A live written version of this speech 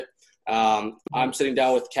I'm sitting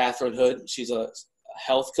down with Catherine Hood. She's a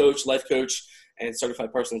health coach, life coach, and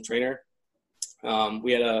certified personal trainer.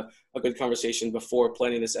 We had a good conversation before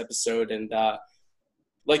planning this episode, and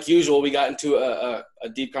like usual, we got into a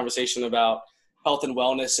deep conversation about health and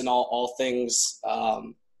wellness and all things,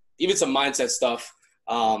 even some mindset stuff.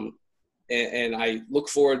 And I look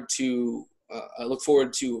forward to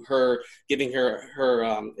her giving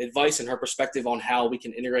her advice and her perspective on how we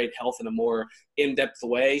can integrate health in a more in-depth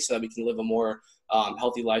way so that we can live a more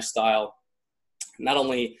healthy lifestyle, not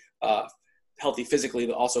only healthy physically,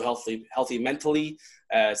 but also healthy mentally,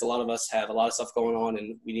 as a lot of us have a lot of stuff going on,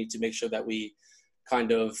 and we need to make sure that we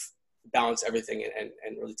kind of balance everything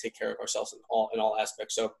and really take care of ourselves in all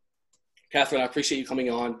aspects. So Catherine, I appreciate you coming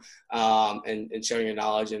on and sharing your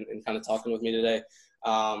knowledge and kind of talking with me today.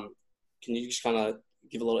 Can you just kind of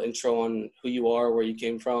give a little intro on who you are, where you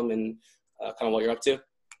came from, and kind of what you're up to?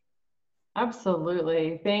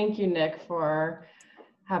 Absolutely. Thank you, Nick, for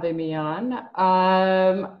having me on.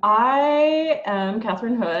 I am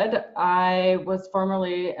Catherine Hood. I was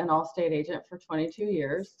formerly an Allstate agent for 22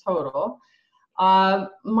 years total.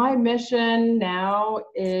 My mission now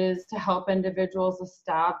is to help individuals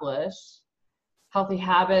establish healthy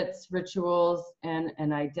habits, rituals, and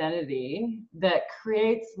an identity that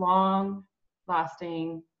creates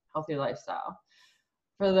long-lasting, healthy lifestyle.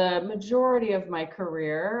 For the majority of my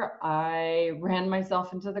career, I ran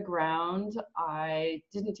myself into the ground. I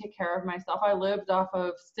didn't take care of myself. I lived off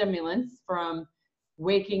of stimulants from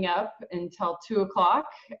waking up until 2 o'clock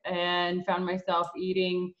and found myself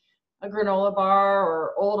eating a granola bar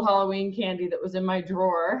or old Halloween candy that was in my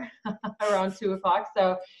drawer around 2 o'clock.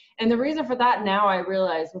 So, and the reason for that now I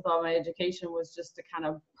realize with all my education was just to kind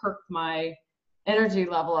of perk my energy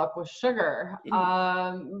level up with sugar.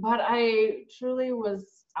 But I truly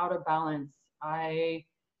was out of balance.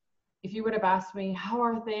 If you would have asked me, how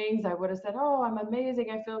are things? I would have said, oh, I'm amazing.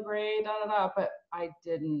 I feel great, but I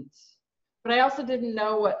didn't. But I also didn't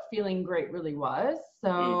know what feeling great really was.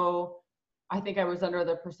 So I think I was under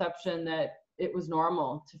the perception that it was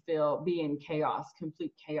normal to be in chaos,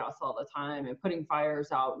 complete chaos all the time, and putting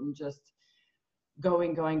fires out and just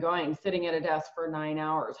going, sitting at a desk for 9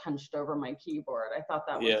 hours, hunched over my keyboard. I thought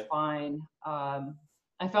that was fine.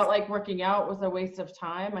 I felt like working out was a waste of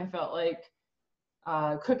time. I felt like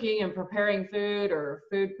cooking and preparing food, or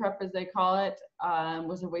food prep as they call it,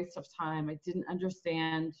 was a waste of time. I didn't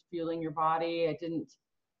understand fueling your body. I didn't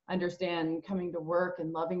understand coming to work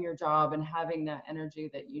and loving your job and having that energy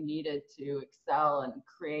that you needed to excel and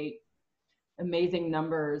create amazing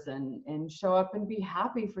numbers and show up and be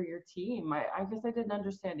happy for your team. I guess I didn't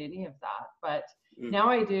understand any of that, but now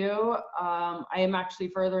I do. I am actually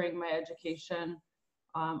furthering my education.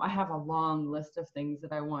 I have a long list of things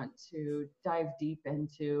that I want to dive deep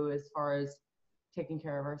into as far as taking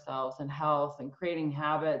care of ourselves and health and creating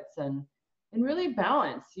habits and really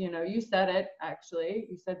balance. You said it, actually.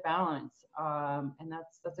 You said balance. And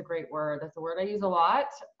that's a great word. That's a word I use a lot.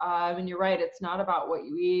 And you're right. It's not about what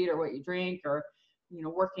you eat or what you drink or,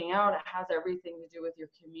 working out. It has everything to do with your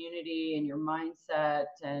community and your mindset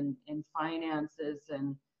and finances.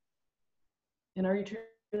 And are you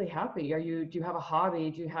truly happy? Do you have a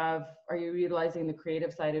hobby? Are you utilizing the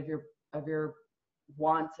creative side of your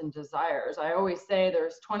wants and desires? I always say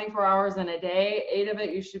there's 24 hours in a day. 8 of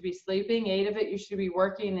it you should be sleeping, 8 of it you should be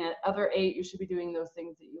working, and the other 8 you should be doing those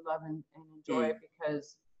things that you love and enjoy,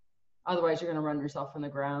 because otherwise you're going to run yourself from the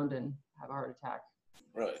ground and have a heart attack.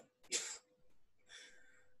 Right.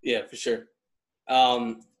 Yeah, for sure.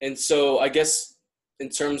 And so I guess in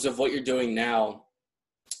terms of what you're doing now,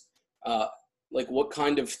 like what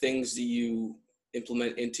kind of things do you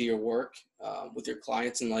implement into your work with your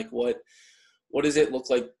clients, and like what does it look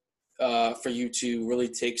like for you to really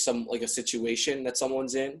take a situation that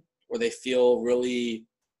someone's in where they feel really,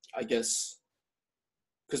 I guess,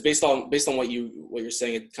 because based on what you're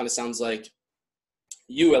saying, it kind of sounds like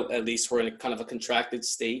you at least were in a kind of a contracted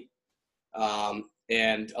state,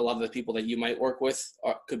 and a lot of the people that you might work with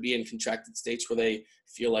could be in contracted states where they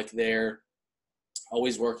feel like they're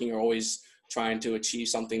always working or always trying to achieve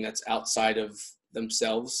something that's outside of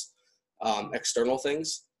themselves, external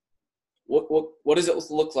things. What does it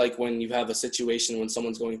look like when you have a situation when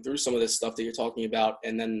someone's going through some of this stuff that you're talking about,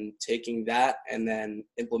 and then taking that and then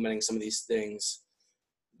implementing some of these things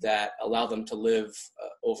that allow them to live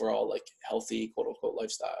overall like healthy, quote unquote,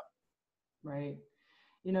 lifestyle? Right.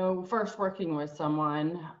 First working with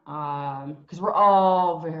someone, because we're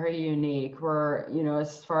all very unique. We're,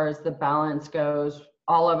 as far as the balance goes,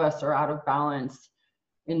 all of us are out of balance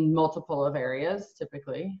in multiple of areas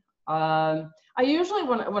typically. I usually,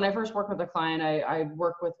 when I first work with a client, I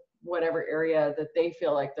work with whatever area that they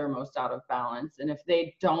feel like they're most out of balance. And if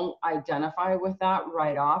they don't identify with that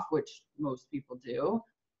right off, which most people do,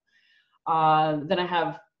 then I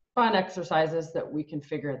have fun exercises that we can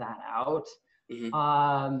figure that out.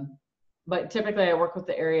 But typically I work with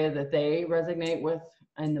the area that they resonate with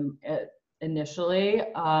initially.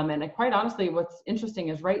 And quite honestly, what's interesting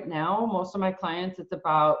is right now, most of my clients, it's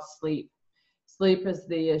about sleep. Sleep is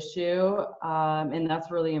the issue. And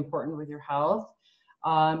that's really important with your health.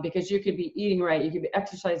 Because you could be eating right, you could be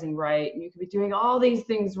exercising right, and you could be doing all these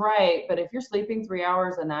things right. But if you're sleeping 3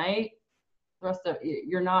 hours a night, the rest of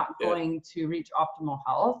you're not going to reach optimal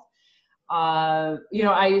health. You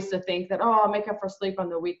know, I used to think that, oh, I'll make up for sleep on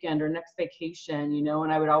the weekend or next vacation, you know,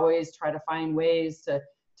 and I would always try to find ways to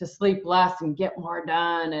sleep less and get more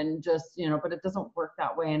done and just, you know, but it doesn't work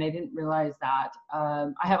that way. And I didn't realize that.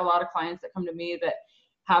 I have a lot of clients that come to me that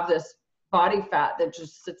have this body fat that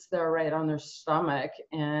just sits there right on their stomach.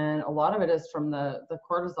 And a lot of it is from the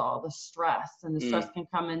cortisol, the stress, and the stress can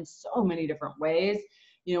come in so many different ways.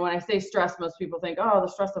 You know, when I say stress, most people think, oh, the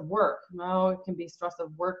stress of work. No, it can be stress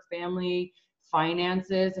of work, family,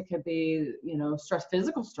 finances. It could be, you know,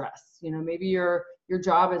 physical stress. You know, maybe your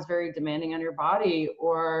job is very demanding on your body,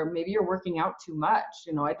 or maybe you're working out too much.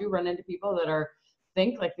 You know, I do run into people that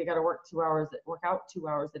think like they got to work out 2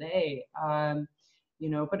 hours a day. You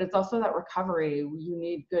know, but it's also that recovery. You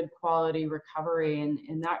need good quality recovery,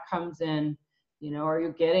 and that comes in. You know, are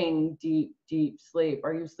you getting deep sleep?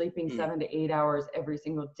 Are you sleeping 7 to 8 hours every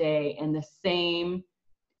single day, and the same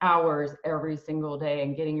hours every single day,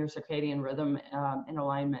 and getting your circadian rhythm in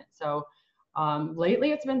alignment? So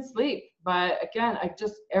lately it's been sleep, but again,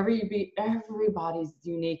 everybody's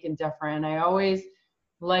unique and different. I always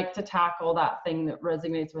like to tackle that thing that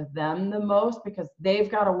resonates with them the most, because they've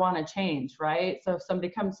got to want to change, right? So if somebody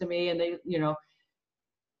comes to me and they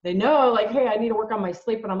know like, hey, I need to work on my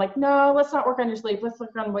sleep. And I'm like, no, let's not work on your sleep. Let's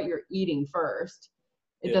work on what you're eating first.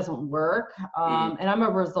 It doesn't work. And I'm a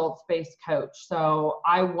results-based coach. So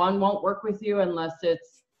I won't work with you unless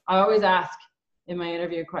I always ask in my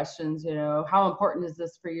interview questions, you know, how important is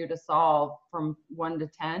this for you to solve from 1 to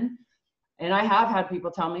 10? And I have had people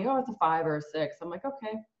tell me, oh, it's a 5 or a 6. I'm like,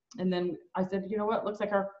 okay. And then I said, you know what, looks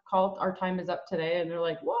like our time is up today. And they're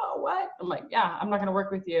like, whoa, what? I'm like, yeah, I'm not going to work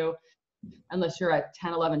with you unless you're at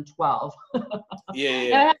 10, 11, 12. And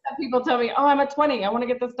I have people tell me, oh, I'm at 20. I want to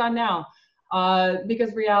get this done now.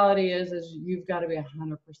 Because reality is you've got to be 100%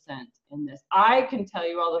 in this. I can tell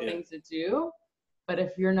you all the things to do, but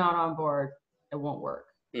if you're not on board, it won't work.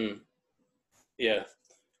 Yeah.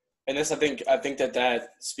 And this, I think that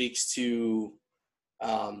speaks to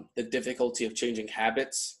the difficulty of changing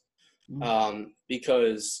habits.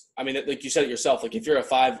 Because I mean, like you said it yourself, like if you're a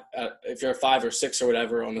 5 or 6 or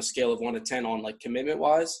whatever on the scale of 1 to 10 on like commitment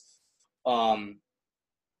wise,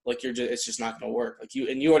 like it's just not going to work. Like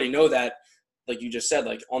you already know that, like you just said,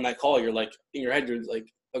 like on that call, you're like in your head, you're like,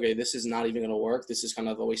 okay, this is not even going to work. This is kind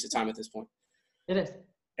of a waste of time at this point. It is.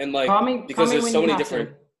 And like, because there's so many different,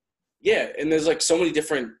 and there's like so many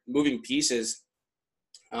different moving pieces,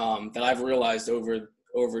 that I've realized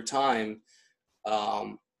over time,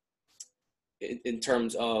 in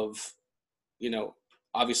terms of, you know,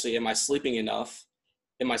 obviously, am I sleeping enough?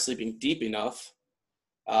 Am I sleeping deep enough?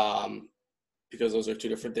 Because those are two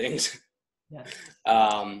different things.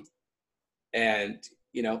 And,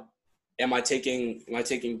 you know, am I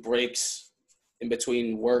taking breaks in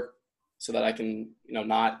between work so that I can, you know,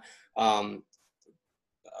 not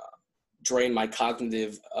drain my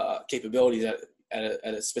cognitive capabilities at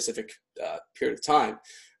a specific period of time?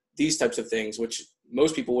 These types of things, which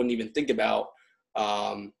most people wouldn't even think about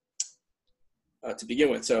to begin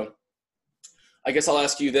with. So I guess I'll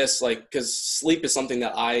ask you this, like, because sleep is something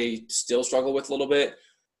that I still struggle with a little bit.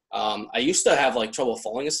 I used to have like trouble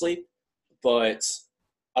falling asleep, but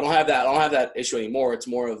I don't have that issue anymore. It's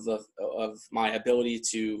more of my ability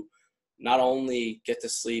to not only get to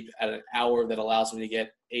sleep at an hour that allows me to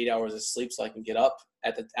get 8 hours of sleep so I can get up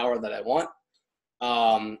at the hour that I want,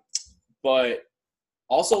 but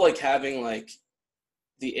also like having like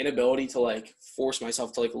the inability to like force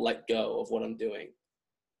myself to like let go of what I'm doing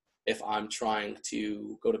if I'm trying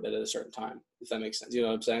to go to bed at a certain time, if that makes sense. You know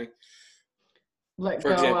what I'm saying?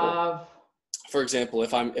 For example,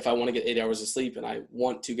 if I want to get 8 hours of sleep and I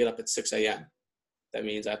want to get up at 6 a.m., that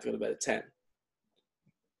means I have to go to bed at 10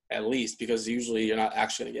 at least, because usually you're not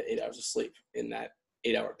actually going to get 8 hours of sleep in that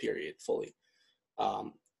 8 hour period fully.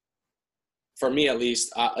 For me, at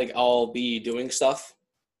least, I'll be doing stuff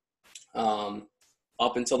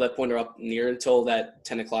up until that point, or up near until that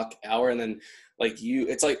 10 o'clock hour. And then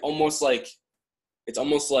it's almost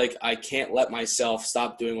like I can't let myself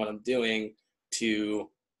stop doing what I'm doing to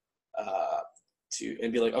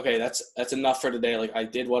and be like, okay, that's enough for today. Like I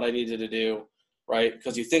did what I needed to do, right?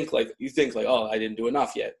 Because you think like, oh, I didn't do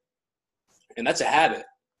enough yet, and that's a habit.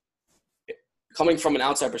 Coming from an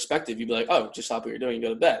outside perspective, you'd be like, oh, just stop what you're doing and go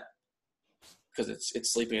to bed, because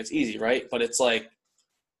it's sleeping, it's easy, right? But it's like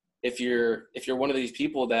if you're one of these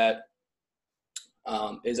people that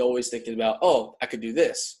is always thinking about, oh, I could do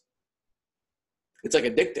this, it's like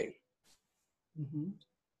addicting. Mm-hmm.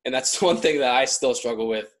 And that's one thing that I still struggle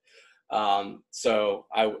with. So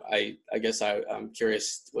I guess I'm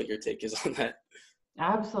curious what your take is on that.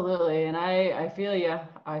 Absolutely. And I feel you.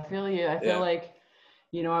 I feel like,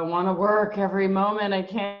 I want to work every moment I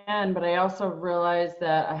can, but I also realize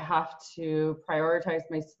that I have to prioritize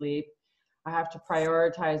my sleep. I have to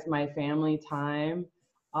prioritize my family time.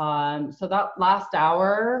 So that last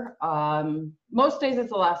hour, most days it's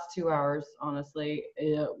the last 2 hours, honestly,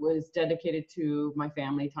 it was dedicated to my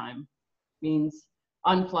family time. Means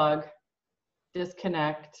unplug,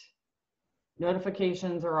 disconnect,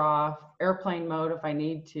 notifications are off, airplane mode if I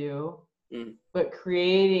need to, but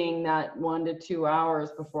creating that 1 to 2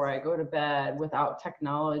 hours before I go to bed without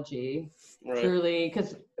technology, right. Truly,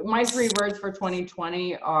 because my 3 words for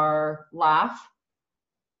 2020 are laugh,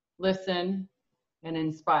 listen, and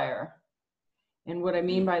inspire. And what I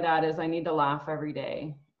mean by that is I need to laugh every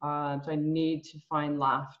day. So I need to find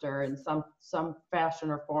laughter in some fashion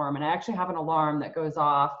or form. And I actually have an alarm that goes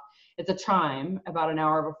off. It's a chime about an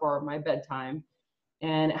hour before my bedtime.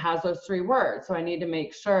 And it has those 3 words. So I need to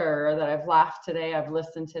make sure that I've laughed today, I've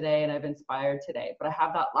listened today, and I've inspired today. But I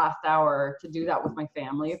have that last hour to do that with my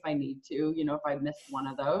family if I need to, if I missed one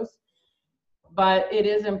of those. But it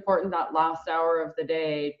is important that last hour of the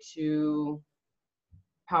day to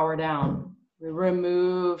power down.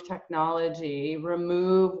 Remove technology,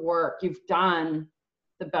 remove work. You've done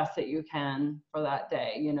the best that you can for that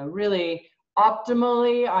day. Really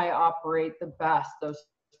optimally, I operate the best those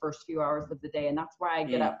first few hours of the day. And that's why I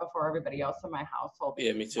get up before everybody else in my household.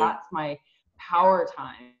 Yeah, me too. That's my power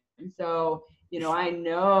time. So, I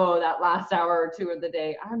know that last hour or 2 of the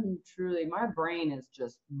day, my brain is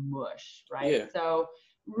just mush, right? Yeah. So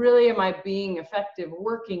really, am I being effective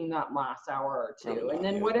working that last hour or 2? And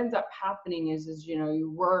then what ends up happening is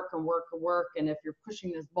you work and work and work. And if you're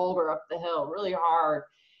pushing this boulder up the hill really hard,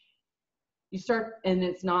 you start, and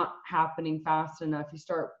it's not happening fast enough, you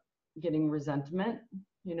start getting resentment,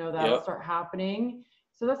 that'll start happening.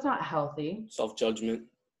 So that's not healthy. Self-judgment.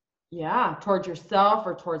 Yeah, towards yourself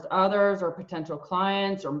or towards others or potential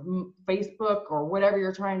clients or Facebook or whatever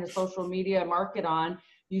you're trying to social media market on.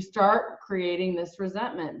 You start creating this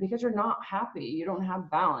resentment because you're not happy. You don't have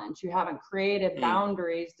balance. You haven't created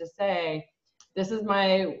boundaries to say, this is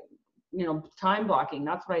my, time blocking.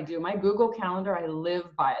 That's what I do. My Google Calendar, I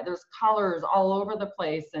live by it. There's colors all over the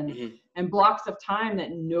place and blocks of time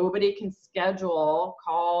that nobody can schedule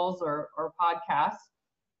calls or podcasts,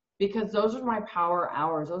 because those are my power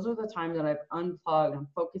hours. Those are the times that I've unplugged. I'm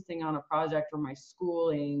focusing on a project or my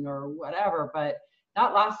schooling or whatever, but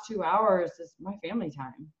that last 2 hours is my family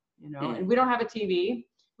time, and we don't have a TV.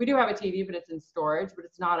 We do have a TV, but it's in storage, but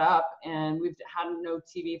it's not up. And we've had no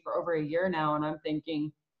TV for over a year now. And I'm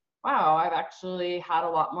thinking, wow, I've actually had a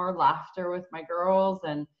lot more laughter with my girls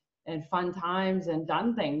and fun times and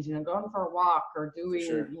done things, going for a walk or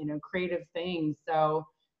doing, creative things. So,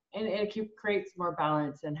 and it creates more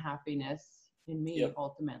balance and happiness in me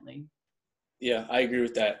ultimately. Yeah, I agree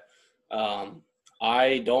with that.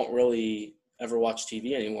 I don't really ever watch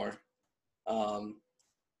TV anymore.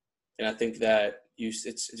 And I think that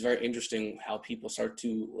it's very interesting how people start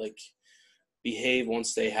to behave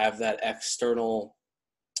once they have that external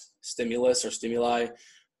stimulus or stimuli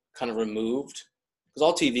kind of removed. Because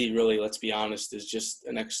all TV really, let's be honest, is just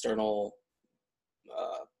an external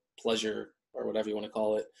pleasure or whatever you want to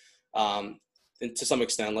call it. And to some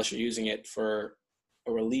extent, unless you're using it for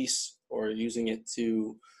a release or using it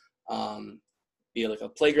to be like a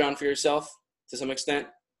playground for yourself to some extent.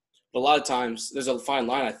 But a lot of times there's a fine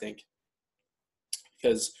line, I think,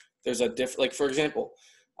 because there's a different, for example,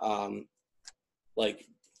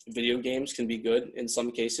 video games can be good in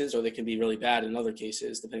some cases, or they can be really bad in other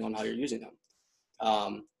cases, depending on how you're using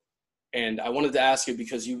them. And I wanted to ask you,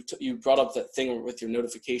 because you brought up that thing with your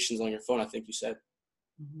notifications on your phone, I think you said,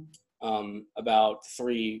 about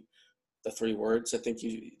the three words, I think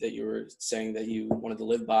that you were saying that you wanted to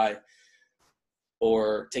live by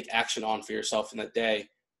or take action on for yourself in that day.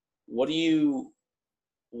 What do you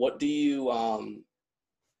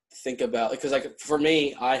think about? Because for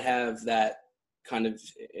me, I have that kind of,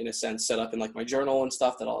 in a sense, set up in my journal and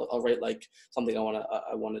stuff that I'll write something I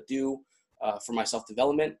want to do for my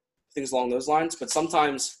self-development, things along those lines. But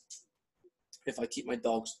sometimes if I keep my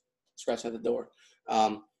dogs scratching at the door.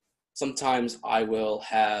 Sometimes I will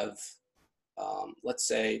have, let's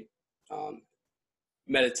say,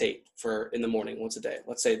 meditate in the morning once a day.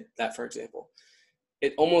 Let's say that, for example.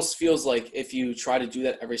 It almost feels like if you try to do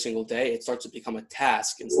that every single day, it starts to become a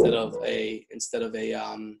task instead of a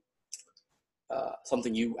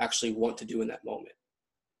something you actually want to do in that moment.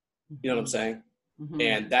 You know what I'm saying? Mm-hmm.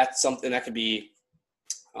 And that's something that could be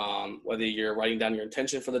whether you're writing down your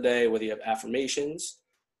intention for the day, whether you have affirmations,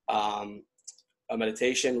 a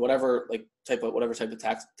meditation, whatever type of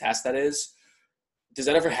task that is. Does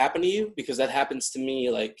that ever happen to you? Because that happens to me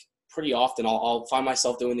like pretty often. I'll find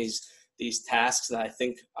myself doing these tasks that I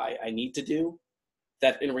think I need to do,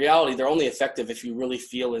 that in reality they're only effective if you really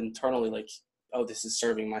feel internally like, oh, this is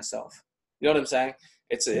serving myself. You know what I'm saying?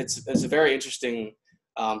 It's a very interesting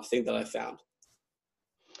thing that I found.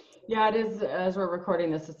 Yeah, it is. As we're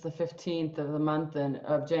recording this, it's the 15th of the month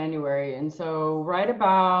of January. And so right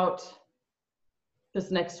about this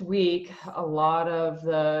next week, a lot of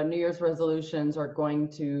the New Year's resolutions are going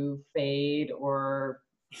to fade, or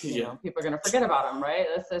you know, people are going to forget about them, right?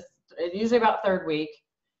 It's usually about third week.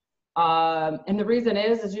 And the reason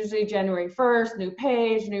is usually January 1st, new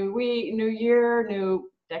page, new week, new year, new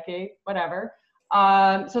decade, whatever.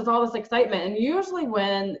 So it's all this excitement. And usually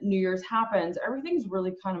when New Year's happens, everything's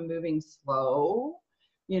really kind of moving slow.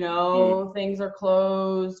 You know, things are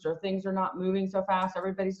closed or things are not moving so fast.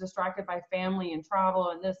 Everybody's distracted by family and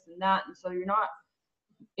travel and this and that. And so you're not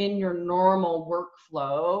in your normal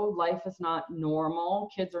workflow. Life is not normal.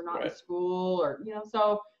 Kids are not in school, or, you know,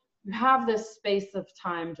 so you have this space of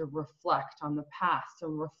time to reflect on the past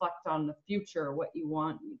and reflect on the future, what you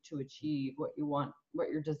want to achieve, what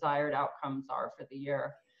your desired outcomes are for the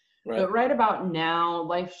year. But right about now,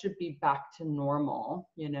 life should be back to normal,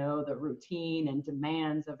 you know, the routine and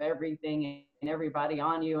demands of everything and everybody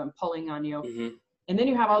on you and pulling on you. Mm-hmm. And then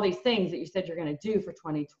you have all these things that you said you're going to do for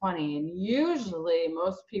 2020. And usually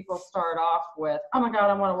most people start off with, oh my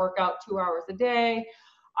God, I want to work out 2 hours a day.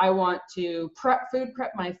 I want to prep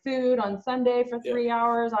my food on Sunday for 3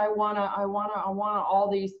 hours. I want all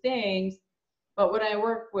these things. But when I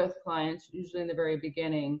work with clients, usually in the very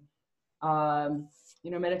beginning, you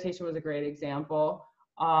know, meditation was a great example.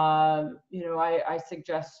 You know, I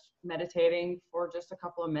suggest meditating for just a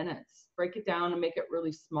couple of minutes. Break it down and make it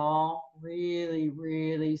really small, really,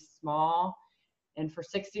 really small. And for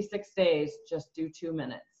 66 days, just do 2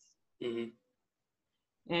 minutes.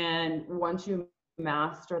 Mm-hmm. And once you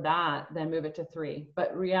master that, then move it to 3.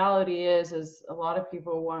 But reality is a lot of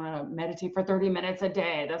people want to meditate for 30 minutes a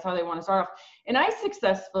day. That's how they want to start off. And I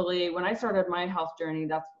successfully, when I started my health journey,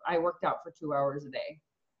 I worked out for 2 hours a day.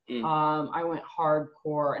 I went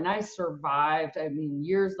hardcore and I survived. I mean,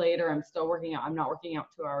 years later, I'm still working out. I'm not working out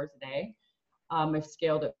 2 hours a day. I've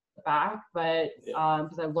scaled it back, but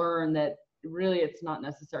because I learned that really it's not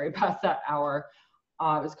necessary past that hour.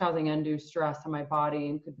 It was causing undue stress on my body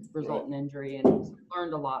and could result in injury, and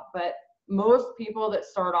learned a lot. But most people that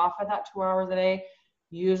start off at that 2 hours a day,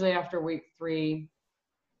 usually after week 3,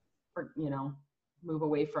 or, you know, move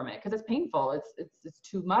away from it because it's painful. It's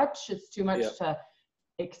too much. It's too much to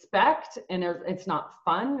expect, and it's not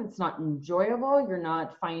fun. It's not enjoyable. You're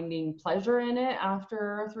not finding pleasure in it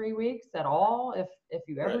after 3 weeks at all, if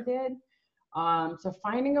you ever did. So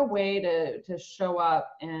finding a way to show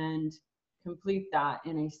up and complete that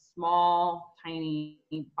in a small, tiny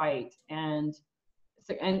bite, and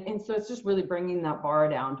so it's just really bringing that bar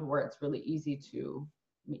down to where it's really easy to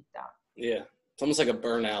meet that. Yeah, it's almost like a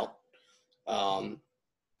burnout,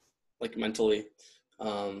 like mentally,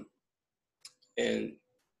 and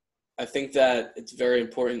I think that it's very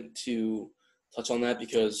important to touch on that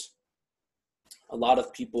because a lot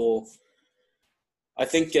of people, I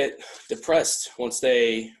think, get depressed once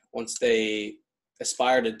they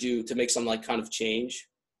aspire to make some like kind of change,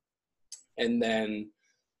 and then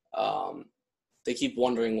they keep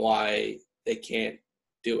wondering why they can't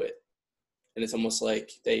do it, and it's almost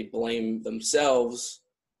like they blame themselves,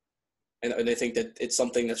 and they think that it's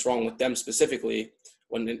something that's wrong with them specifically,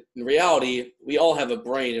 when in reality we all have a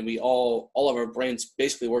brain, and all of our brains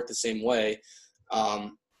basically work the same way.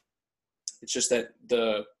 It's just that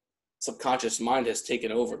the subconscious mind has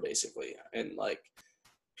taken over basically, and like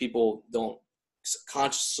people don't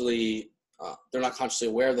consciously they're not consciously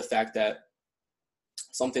aware of the fact that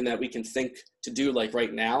something that we can think to do like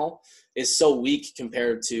right now is so weak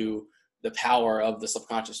compared to the power of the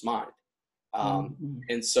subconscious mind.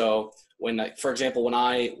 And so when for example,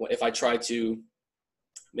 if I try to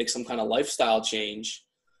make some kind of lifestyle change,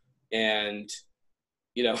 and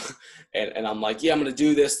you know, and I'm like, I'm going to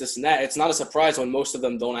do this and that, it's not a surprise when most of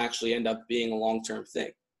them don't actually end up being a long-term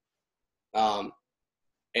thing.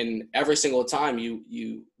 And every single time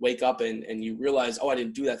you wake up and you realize, oh, I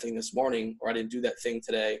didn't do that thing this morning, or I didn't do that thing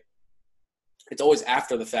today. It's always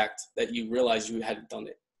after the fact that you realize you hadn't done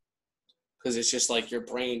it, because it's just like your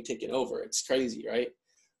brain taking over. It's crazy, right?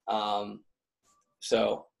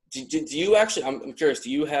 So do you actually, I'm curious, do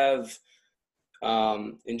you have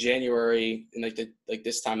in January, in like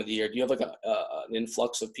this time of the year, do you have like an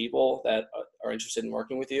influx of people that are interested in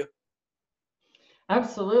working with you?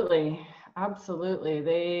 Absolutely.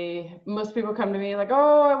 Most people come to me like,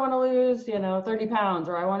 oh, I want to lose, 30 pounds,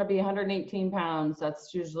 or I want to be 118 pounds.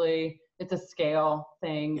 That's usually, it's a scale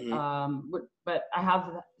thing. Mm-hmm. But I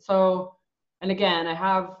have, and again, I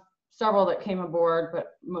have several that came aboard,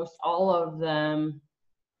 but most all of them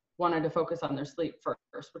wanted to focus on their sleep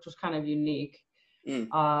first, which was kind of unique.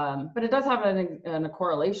 But it does have a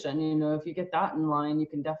correlation. If you get that in line, you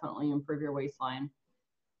can definitely improve your waistline.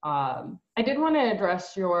 I did want to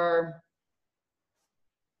address your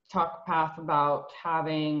talk path about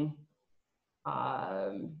having,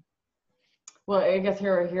 well, I guess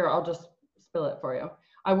here, I'll just spill it for you.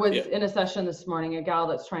 I was in a session this morning, a gal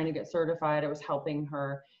that's trying to get certified. I was helping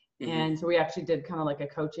her. Mm-hmm. And so we actually did kind of like a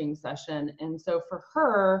coaching session. And so for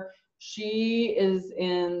her, she is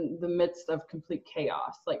in the midst of complete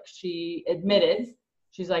chaos. Like she admitted,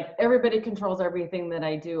 she's like, everybody controls everything that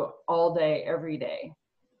I do all day, every day.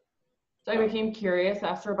 So I became curious,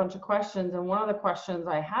 asked her a bunch of questions. And one of the questions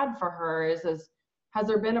I had for her is has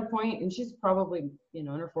there been a point, and she's probably, in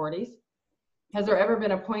her 40s, has there ever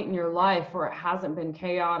been a point in your life where it hasn't been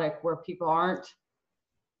chaotic, where people aren't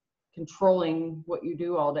controlling what you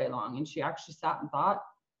do all day long? And she actually sat and thought.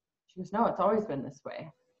 She goes, no, it's always been this way.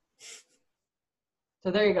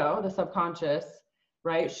 So there you go, the subconscious,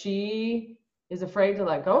 right? She is afraid to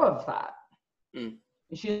let go of that. And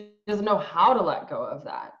she doesn't know how to let go of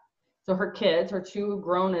that. So her kids, her two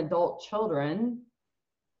grown adult children,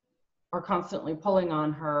 are constantly pulling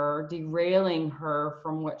on her, derailing her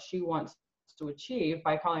from what she wants to achieve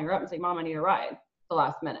by calling her up and saying, Mom, I need a ride, the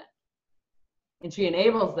last minute. And she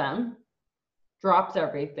enables them, drops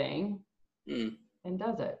everything, and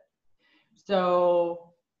does it.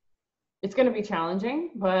 So it's going to be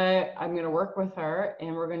challenging, but I'm going to work with her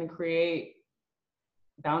and we're going to create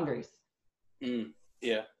boundaries.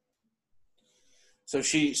 Yeah. So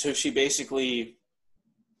she basically,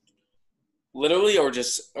 literally, or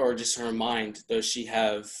just her mind, does she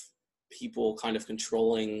have people kind of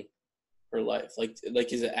controlling her life? Like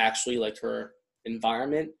is it actually like her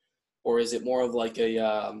environment, or is it more of like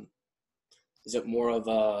a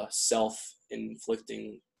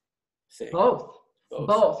self-inflicting thing?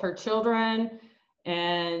 Both. Her children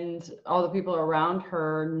and all the people around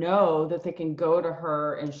her know that they can go to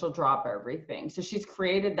her and she'll drop everything. So she's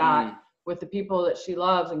created that with the people that she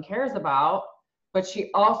loves and cares about, but she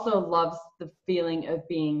also loves the feeling of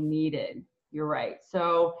being needed. You're right.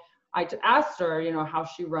 So I asked her, how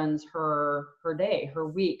she runs her day, her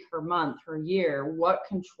week, her month, her year. What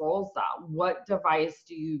controls that? What device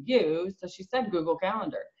do you use? So she said Google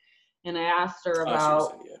Calendar. And I asked her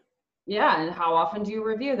about, and how often do you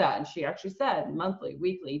review that? And she actually said monthly,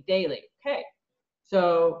 weekly, daily. Okay.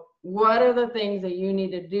 So what are the things that you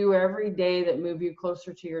need to do every day that move you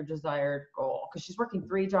closer to your desired goal? Because she's working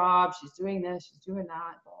 3 jobs. She's doing this. She's doing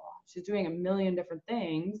that. She's doing a million different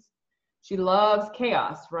things. She loves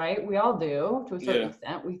chaos, right? We all do to a certain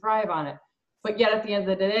extent. We thrive on it. But yet at the end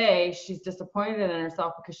of the day, she's disappointed in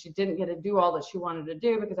herself because she didn't get to do all that she wanted to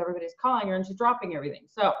do because everybody's calling her and she's dropping everything.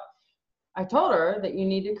 So I told her that you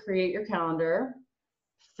need to create your calendar,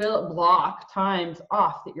 block times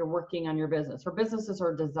off that you're working on your business. Her business is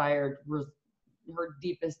her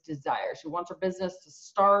deepest desire. She wants her business to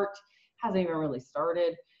start, hasn't even really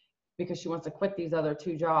started because she wants to quit these other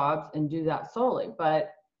 2 jobs and do that solely.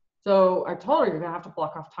 But so I told her you're going to have to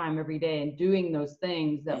block off time every day and doing those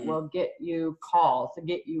things that will get you calls, to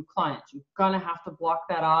get you clients. You're going to have to block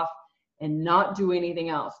that off and not do anything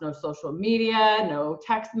else. No social media, no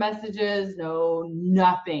text messages, no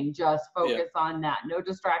nothing. Just focus on that. No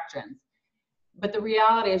distractions. But the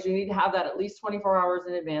reality is you need to have that at least 24 hours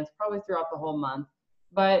in advance, probably throughout the whole month.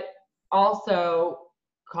 But also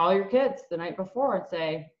call your kids the night before and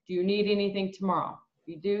say, do you need anything tomorrow?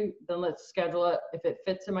 If you do, then let's schedule it. If it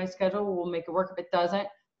fits in my schedule, we'll make it work. If it doesn't,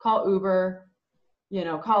 call Uber,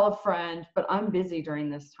 call a friend, but I'm busy during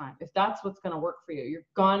this time. If that's what's going to work for you, you're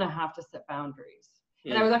going to have to set boundaries.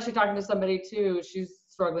 And I was actually talking to somebody too. She's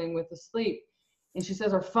struggling with the sleep. And she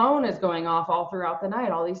says her phone is going off all throughout the night,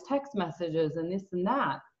 all these text messages and this and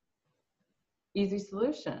that. Easy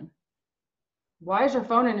solution. Why is your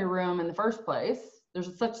phone in your room in the first place?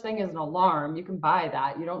 There's such thing as an alarm. You can buy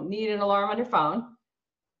that. You don't need an alarm on your phone.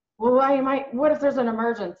 Well, what if there's an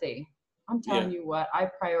emergency? I'm telling you what, I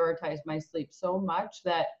prioritize my sleep so much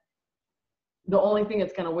that the only thing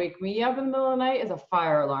that's going to wake me up in the middle of the night is a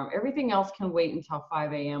fire alarm. Everything else can wait until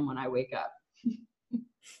 5 a.m. when I wake up.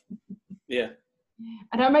 Yeah.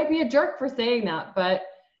 And I might be a jerk for saying that, but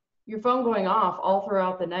your phone going off all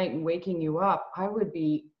throughout the night and waking you up, I would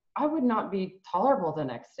not be tolerable the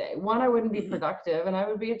next day. One, I wouldn't be productive, and I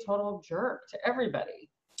would be a total jerk to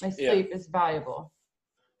everybody. My sleep is valuable.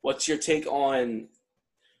 What's your take on,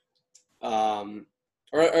 or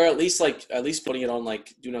at least putting it on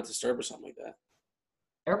like do not disturb or something like that?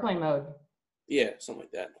 Airplane mode. Yeah, something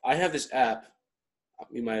like that. I have this app.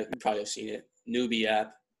 You probably have seen it. Newbie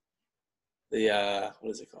app. The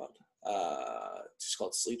what is it called? It's just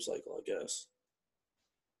called Sleep Cycle, I guess.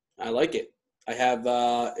 I like it. I have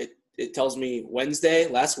it tells me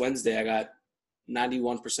last Wednesday I got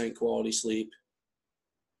 91% quality sleep.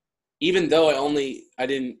 Even though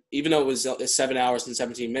even though it was 7 hours and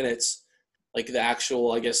 17 minutes, like the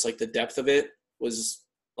actual, I guess, like the depth of it was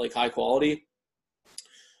like high quality.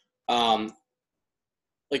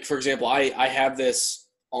 Like for example, I have this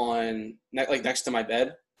on like next to my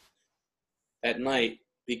bed at night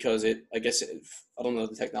because I don't know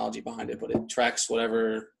the technology behind it, but it tracks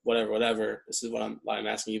whatever. This is what I'm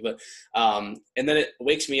asking you, but and then it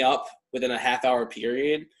wakes me up within a half-hour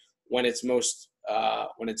period when it's most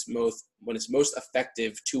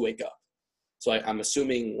effective to wake up. So I'm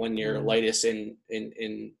assuming when you're lightest in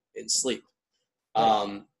sleep.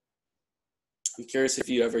 I'm curious if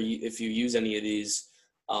you use any of these,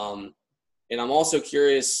 and I'm also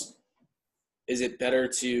curious, is it better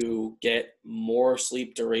to get more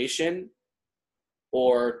sleep duration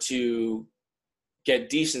or to get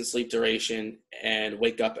decent sleep duration and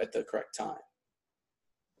wake up at the correct time?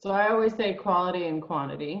 So I always say quality and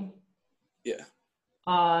quantity. Yeah.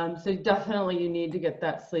 So definitely you need to get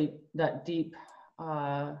that sleep, that deep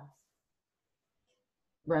REM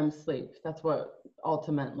sleep. That's what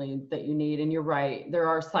ultimately that you need. And you're right, there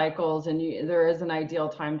are cycles, and there is an ideal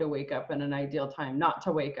time to wake up and an ideal time not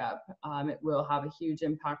to wake up. It will have a huge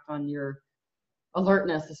impact on your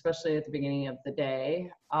alertness, especially at the beginning of the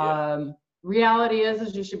day. Reality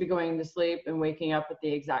is you should be going to sleep and waking up at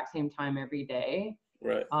the exact same time every day.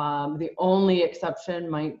 Right. The only exception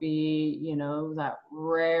might be, that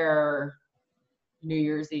rare New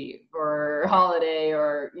Year's Eve or holiday,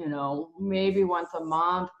 or, maybe once a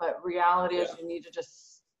month, but reality is you need to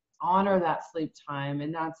just honor that sleep time,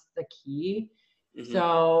 and that's the key. Mm-hmm.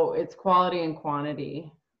 So it's quality and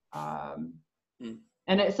quantity. And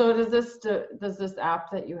so does this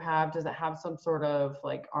app that you have, does it have some sort of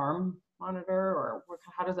like arm monitor, or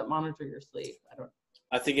how does it monitor your sleep?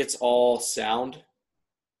 I think it's all sound.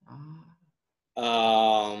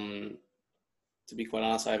 To be quite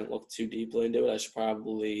honest, I haven't looked too deeply into it. I should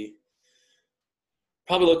probably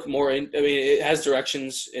look more in. I mean, it has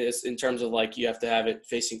directions in terms of like you have to have it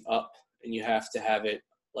facing up and you have to have it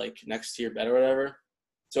like next to your bed or whatever.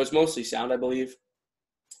 So it's mostly sound, I believe.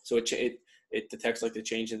 So it detects like the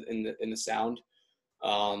change in the sound.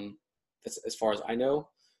 That's as far as I know.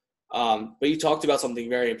 But you talked about something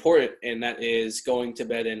very important, and that is going to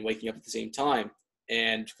bed and waking up at the same time.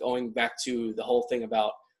 And going back to the whole thing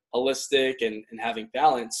about holistic and having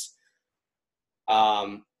balance.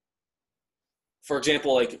 For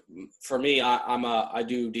example, like for me, I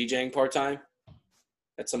do DJing part-time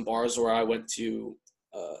at some bars where I went to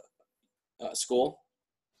school.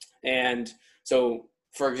 And so,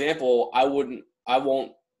 for example, the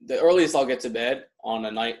earliest I'll get to bed on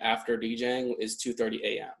a night after DJing is 2:30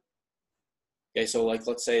 a.m. Okay, so like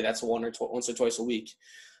let's say that's once or twice a week.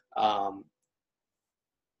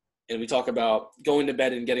 And we talk about going to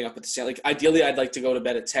bed and getting up at the same. Like ideally, I'd like to go to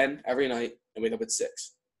bed at 10 every night and wake up at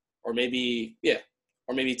 6, or maybe 10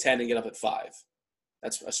 and get up at 5.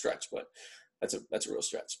 That's a stretch, but that's a real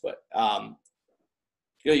stretch. But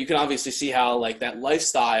you can obviously see how like that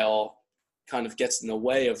lifestyle kind of gets in the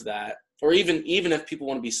way of that. Or even if people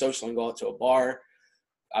want to be social and go out to a bar,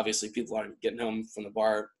 obviously people aren't getting home from the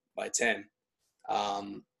bar by 10.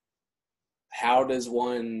 How does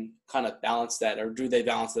one kind of balance that, or do they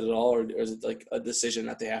balance it at all, or is it like a decision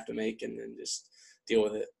that they have to make and then just deal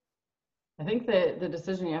with it? I think that the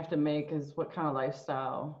decision you have to make is what kind of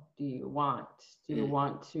lifestyle do you want? Do you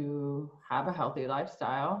want to have a healthy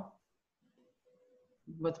lifestyle?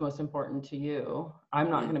 What's most important to you? I'm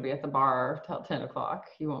not going to be at the bar till 10 o'clock.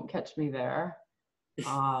 You won't catch me there.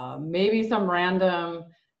 Maybe some random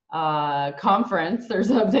conference or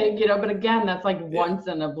something, but again, that's like once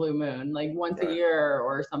in a blue moon, like once a year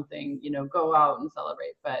or something, go out and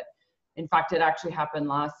celebrate. But in fact, it actually happened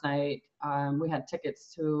last night. We had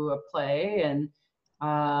tickets to a play, and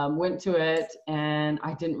Went to it, and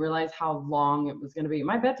I didn't realize how long it was going to be.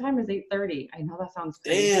 My bedtime is 8:30. I know that sounds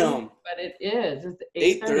crazy, Damn. but it is.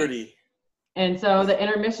 It's 8:30. And so the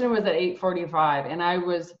intermission was at 8:45, and I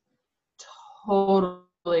was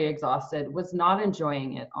totally exhausted, was not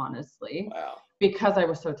enjoying it, honestly. Wow. Because I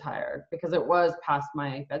was so tired, because it was past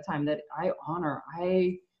my bedtime that I honor.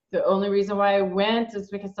 The only reason why I went is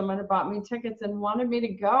because someone had bought me tickets and wanted me to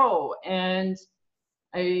go. And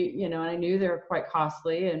I knew they were quite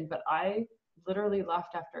costly, but I literally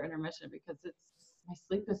left after intermission because my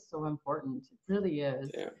sleep is so important. It really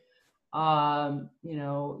is. Yeah.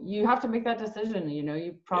 You have to make that decision.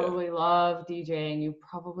 You probably love DJing, you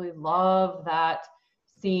probably love that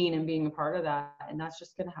scene and being a part of that, and that's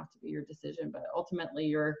just going to have to be your decision. But ultimately,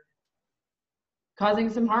 you're causing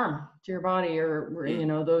some harm to your body, or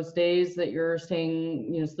those days that you're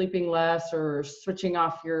staying, sleeping less or switching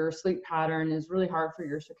off your sleep pattern is really hard for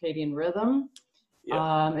your circadian rhythm.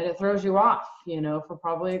 And it throws you off, for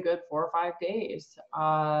probably a good 4 or 5 days.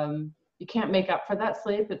 You can't make up for that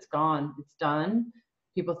sleep. It's gone. It's done.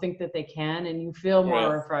 People think that they can, and you feel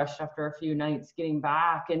more refreshed after a few nights getting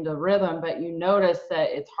back into rhythm, but you notice that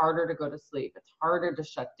it's harder to go to sleep. It's harder to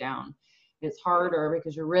shut down. It's harder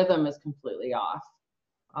because your rhythm is completely off.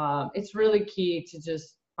 It's really key to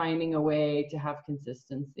just finding a way to have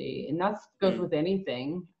consistency. And that goes with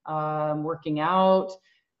anything, working out,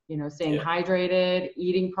 staying hydrated,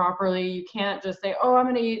 eating properly. You can't just say, oh, I'm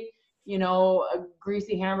going to eat, a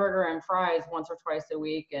greasy hamburger and fries once or twice a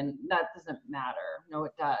week, and that doesn't matter. No,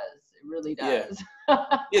 it does. It really does.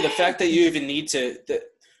 The fact that you even need to,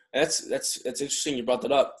 that's interesting you brought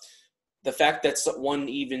that up. The fact that one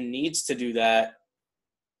even needs to do that,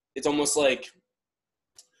 it's almost like,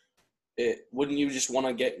 wouldn't you just want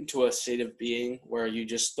to get into a state of being where you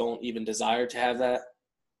just don't even desire to have that?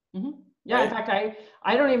 Mm-hmm. Yeah, right? In fact,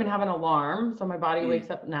 I don't even have an alarm, so my body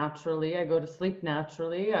wakes up naturally. I go to sleep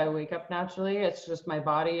naturally. I wake up naturally. It's just my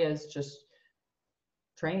body is just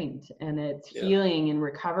trained, and it's healing and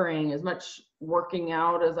recovering. As much working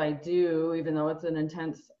out as I do, even though it's an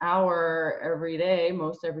intense hour every day,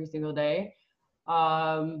 most every single day,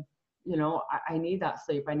 I need that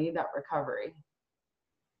sleep. I need that recovery.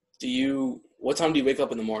 What time do you wake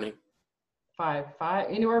up in the morning? 5,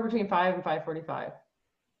 anywhere between 5 and 5:45.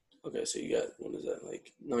 Okay, so you got, what is that,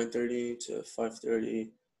 like 9:30 to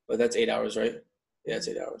 5:30, but that's 8 hours, right? Yeah, it's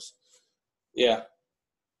 8 hours. Yeah.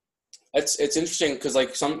 It's interesting because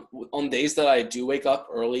like on days that I do wake up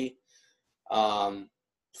early, early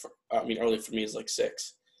for me is like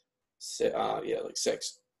 6. Like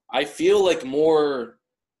 6. I feel like more,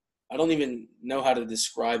 I don't even know how to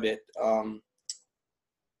describe it.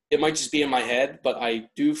 It might just be in my head, but I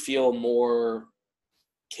do feel more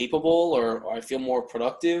capable, or I feel more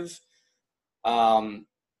productive. I'm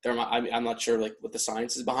not sure like what the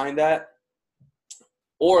science is behind that,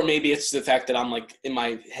 or maybe it's the fact that I'm like in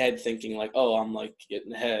my head thinking like, oh, I'm like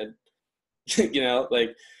getting ahead,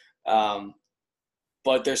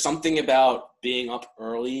 but there's something about being up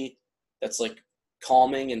early that's like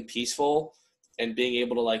calming and peaceful, and being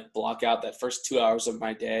able to like block out that first 2 hours of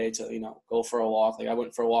my day to, go for a walk. Like I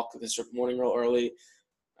went for a walk this morning real early,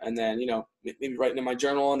 and then, maybe writing in my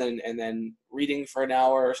journal and then reading for an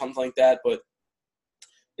hour or something like that. But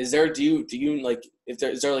is there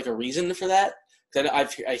like a reason for that? Because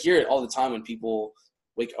I hear it all the time when people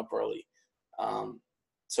wake up early.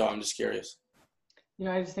 So I'm just curious.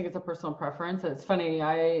 I just think it's a personal preference. It's funny.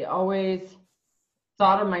 I always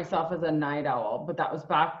thought of myself as a night owl, but that was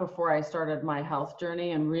back before I started my health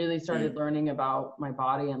journey and really started learning about my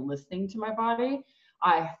body and listening to my body.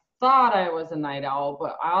 I thought I was a night owl,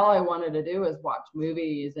 but all I wanted to do was watch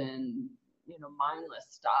movies and, mindless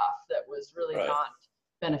stuff that was really not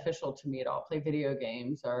beneficial to me at all. Play video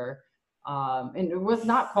games and it was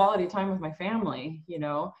not quality time with my family,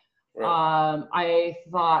 I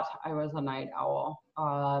thought I was a night owl,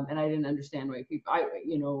 and I didn't understand why people,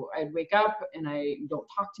 I'd wake up and I don't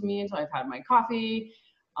talk to me until I've had my coffee.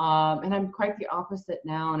 And I'm quite the opposite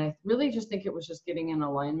now. And I really just think it was just getting in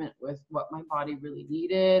alignment with what my body really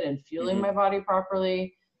needed and fueling my body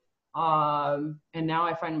properly. And now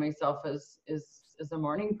I find myself as a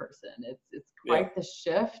morning person. It's quite the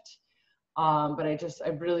shift. But I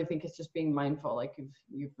really think it's just being mindful, like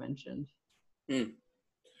you've mentioned.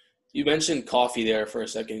 You mentioned coffee there for a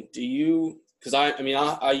second. Do you, because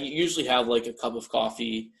I usually have like a cup of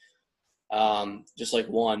coffee, just like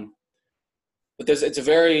one, but it's a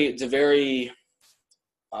very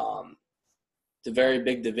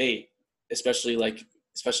big debate, especially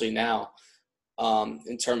now,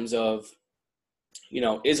 in terms of,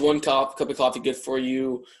 is one cup of coffee good for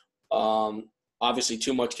you? Obviously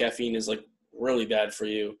too much caffeine is like really bad for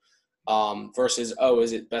you, versus, oh,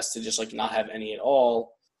 is it best to just like not have any at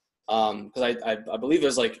all? Because I believe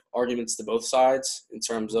there's like arguments to both sides in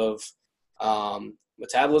terms of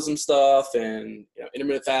metabolism stuff and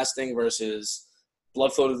intermittent fasting versus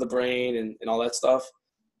blood flow to the brain and all that stuff.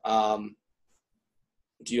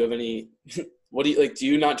 Do you have any? What do you like? Do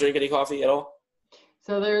you not drink any coffee at all?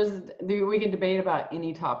 So we can debate about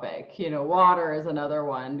any topic. Water is another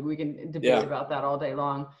one. We can debate about that all day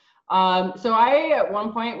long. So I, at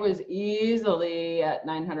one point, was easily at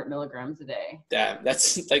 900 milligrams a day. Damn,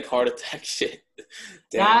 that's like heart attack shit.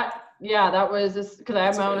 Damn. That was just because I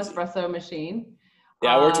have my own crazy. espresso machine.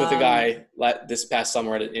 Yeah, I worked with a guy this past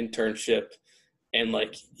summer at an internship, and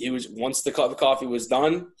like once the coffee was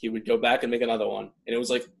done, he would go back and make another one, and it was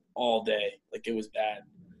like all day. Like it was bad.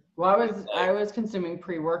 Well, I was consuming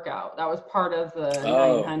pre-workout. That was part of the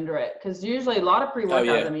 900, because usually a lot of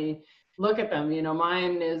pre-workouts, I mean, look at them,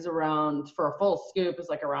 mine is around, for a full scoop, is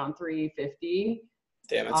like around 350.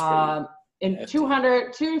 Damn, that's pretty and hefty.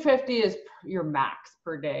 250 is your max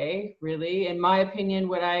per day, really, in my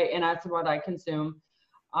opinion, and that's what I consume.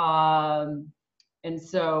 And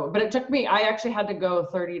so, but it took me, I actually had to go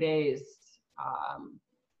 30 days.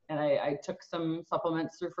 And I took some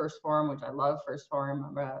supplements through First Form, which I love First Form.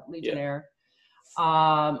 I'm a Legionnaire.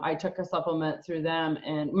 Yeah. I took a supplement through them,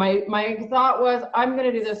 and my thought was, I'm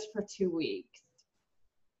going to do this for 2 weeks.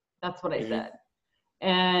 That's what I said.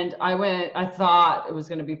 And I thought it was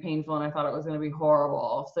going to be painful, and I thought it was going to be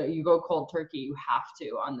horrible. So you go cold turkey, you have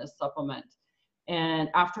to on this supplement. And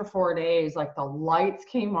after 4 days, like the lights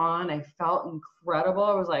came on, I felt incredible.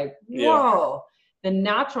 I was like, whoa. Yeah. The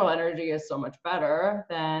natural energy is so much better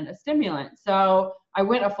than a stimulant. So I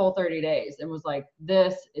went a full 30 days and was like,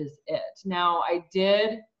 this is it. Now I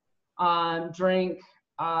did drink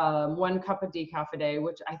 1 cup of decaf a day,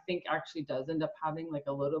 which I think actually does end up having like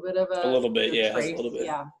a little bit of a little bit. Yeah.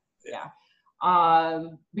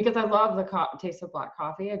 Because I love the taste of black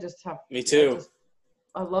coffee. Me too.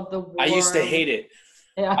 I love the warm. I used to hate it.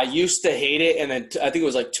 Yeah. I used to hate it. And then I think it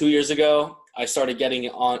was like 2 years ago, I started getting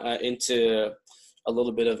into a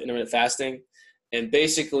little bit of intermittent fasting. And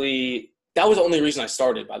basically that was the only reason I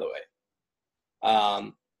started, by the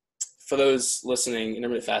way. For those listening,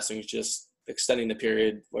 intermittent fasting is just extending the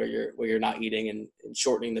period where you're not eating and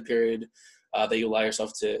shortening the period that you allow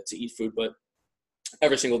yourself to eat food, but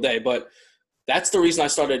every single day. But that's the reason I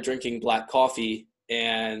started drinking black coffee.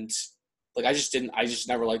 And like, I just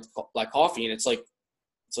never liked black coffee. And it's like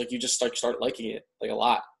you just start liking it like a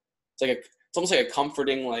lot. It's almost like a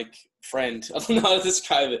comforting, like, friend. I don't know how to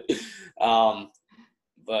describe it.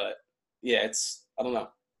 But yeah, I don't know.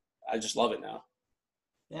 I just love it now.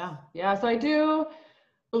 Yeah. So I do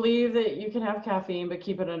believe that you can have caffeine, but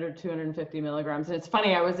keep it under 250 milligrams. And it's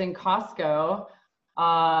funny, I was in Costco,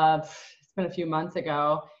 it's been a few months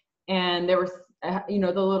ago, and there were, the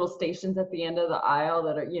little stations at the end of the aisle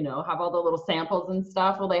that are, have all the little samples and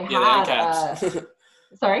stuff. Well, they had,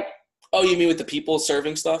 sorry? Oh, you mean with the people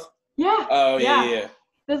serving stuff? Yeah. Oh, yeah.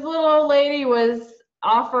 This little old lady was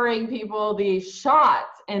offering people these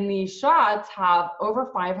shots, and these shots have over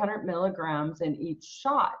 500 milligrams in each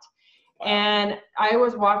shot. Wow. And I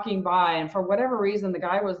was walking by, and for whatever reason, the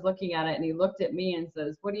guy was looking at it, and he looked at me and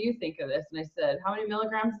says, "What do you think of this?" And I said, "How many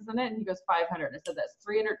milligrams is in it?" And he goes, 500. And I said, "That's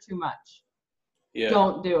 300 too much. Yeah.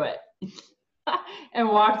 Don't do it." And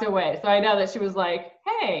walked away. So I know that she was like,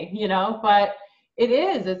 hey, but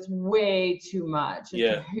it's way too much.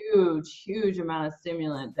 It's a huge amount of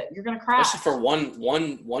stimulant that you're going to crash. Especially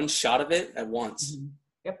for one shot of it at once. Mm-hmm.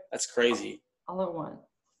 Yep. That's crazy. All at once.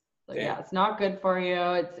 So yeah, it's not good for you.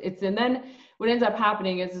 And then what ends up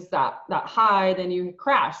happening is that high, then you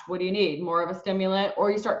crash. What do you need? More of a stimulant,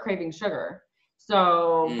 or you start craving sugar.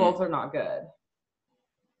 So both are not good.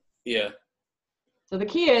 Yeah. So the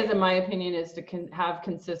key is, in my opinion, is to have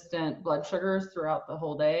consistent blood sugars throughout the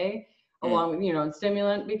whole day. Along with, and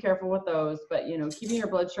stimulant, be careful with those, but, keeping your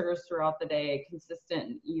blood sugars throughout the day consistent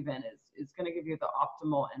and even is going to give you the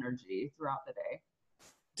optimal energy throughout the day.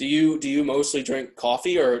 Do you mostly drink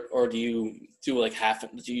coffee, or do you do like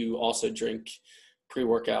do you also drink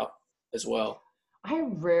pre-workout as well? I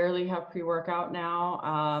rarely have pre-workout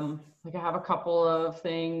now. Like I have a couple of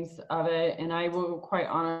things of it, and I will quite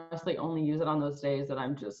honestly only use it on those days that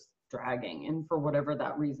I'm just dragging, and for whatever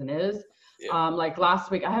that reason is. Yeah. Like last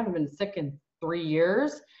week, I haven't been sick in 3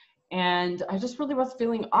 years, and I just really was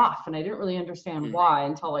feeling off, and I didn't really understand why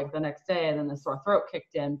until like the next day, and then the sore throat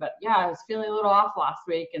kicked in. But yeah, I was feeling a little off last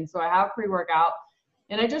week, and so I have pre-workout,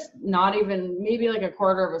 and I just not even, maybe like a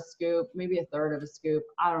quarter of a scoop, maybe a third of a scoop,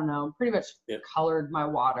 I don't know, pretty much colored my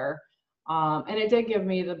water. And it did give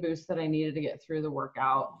me the boost that I needed to get through the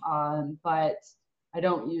workout. But I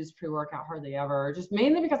don't use pre-workout hardly ever, just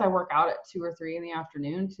mainly because I work out at 2 or 3 in the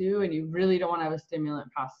afternoon too. And you really don't want to have a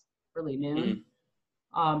stimulant past early noon.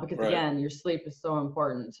 Because again, your sleep is so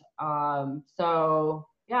important. So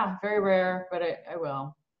yeah, very rare, but I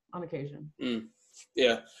will on occasion.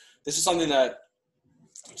 Yeah. This is something that,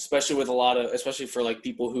 especially with especially for like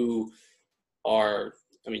people who are,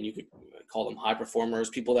 I mean, you could call them high performers,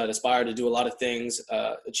 people that aspire to do a lot of things,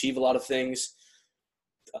 achieve a lot of things.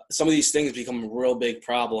 Some of these things become real big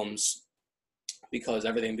problems because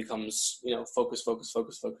everything becomes, focus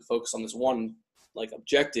on this one like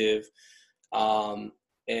objective.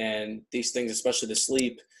 And these things, especially the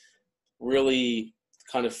sleep, really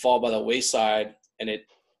kind of fall by the wayside, and it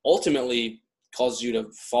ultimately causes you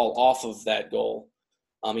to fall off of that goal.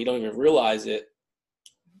 You don't even realize it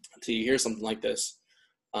until you hear something like this.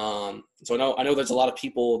 So I know there's a lot of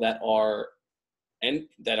people that are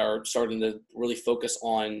starting to really focus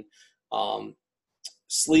on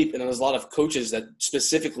sleep, and there's a lot of coaches that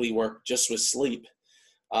specifically work just with sleep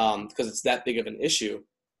because it's that big of an issue.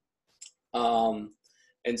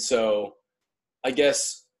 And so I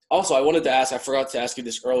guess also I wanted to ask, I forgot to ask you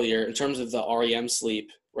this earlier, in terms of the REM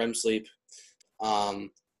sleep,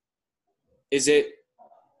 is it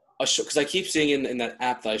because I keep seeing in that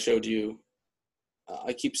app that I showed you,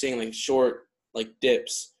 I keep seeing like short like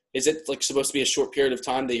dips. Is it like supposed to be a short period of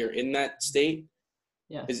time that you're in that state?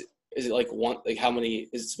 Yeah. Is it like how many,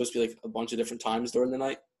 is it supposed to be like a bunch of different times during the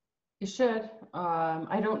night? You should.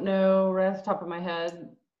 I don't know right off the top of my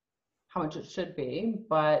head how much it should be,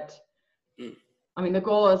 but I mean, the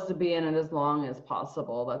goal is to be in it as long as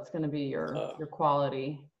possible. That's going to be your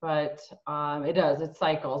quality, but it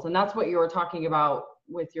cycles. And that's what you were talking about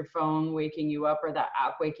with your phone waking you up, or that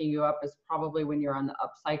app waking you up, is probably when you're on the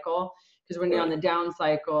up cycle. Because when you're on the down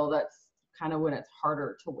cycle, that's kind of when it's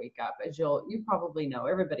harder to wake up. As you probably know,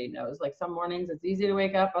 everybody knows, like some mornings it's easy to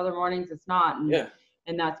wake up, other mornings it's not.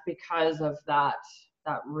 And that's because of that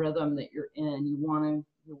rhythm that you're in. You want to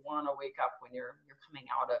wake up when you're coming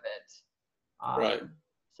out of it.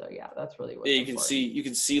 So yeah, that's really what. Yeah, you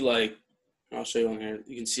can see like, I'll show you on here.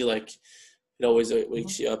 You can see like it always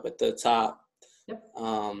wakes you up at the top. Yep.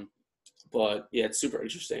 But yeah, it's super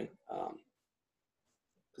interesting.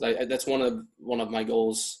 Because that's one of my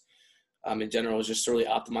goals in general, is just to really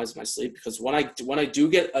optimize my sleep, because when I do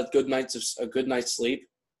get a good night's sleep,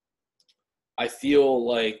 I feel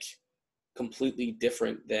like completely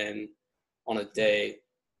different than on a day.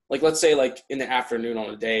 Like, let's say like in the afternoon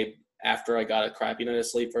on a day after I got a crappy night of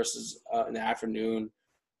sleep versus in the afternoon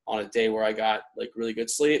on a day where I got like really good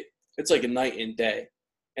sleep, it's like a night and day.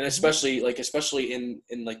 And especially in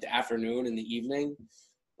like the afternoon and the evening,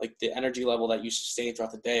 like the energy level that you sustain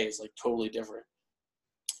throughout the day is like totally different.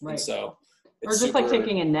 Right. And so or just like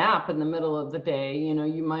taking a nap in the middle of the day,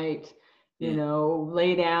 you might,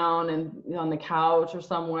 lay down and on the couch or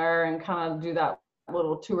somewhere and kind of do that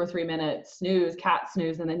little 2 or 3 minute cat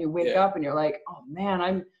snooze. And then you wake up and you're like, oh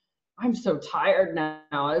man, I'm so tired now.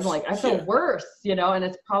 I'm like, I feel worse, and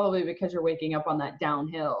it's probably because you're waking up on that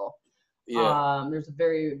downhill. There's a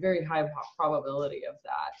very, very high probability of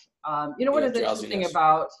that. What is interesting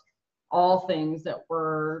about all things that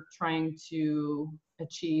we're trying to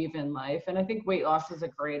achieve in life, and I think weight loss is a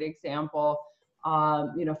great example.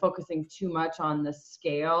 Focusing too much on the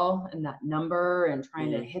scale and that number and trying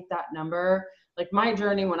to hit that number. Like my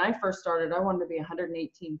journey, when I first started, I wanted to be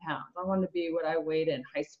 118 pounds. I wanted to be what I weighed in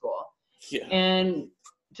high school. Yeah. And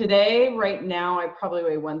today, right now, I probably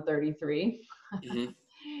weigh 133.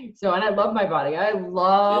 So, and I love my body. I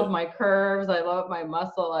love my curves. I love my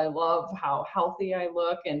muscle. I love how healthy I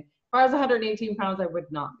look. And if I was 118 pounds, I would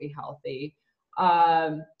not be healthy.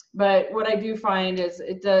 But what I do find is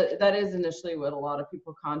that is initially what a lot of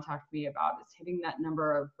people contact me about, is hitting that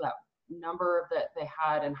number that they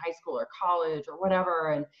had in high school or college or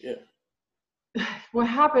whatever. And what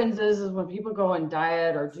happens is when people go on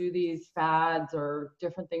diet or do these fads or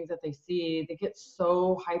different things that they see, they get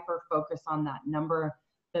so hyper focused on that number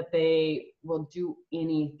that they will do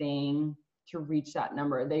anything to reach that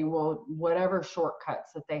number. They will, whatever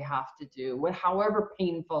shortcuts that they have to do, however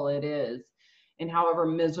painful it is and however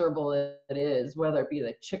miserable it is, whether it be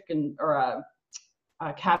the chicken or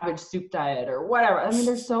a cabbage soup diet or whatever. I mean,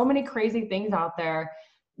 there's so many crazy things out there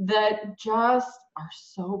that just are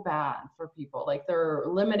so bad for people. Like they're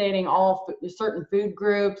eliminating certain food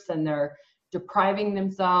groups and they're depriving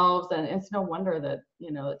themselves, and it's no wonder that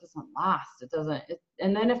it doesn't last.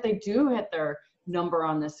 And then if they do hit their number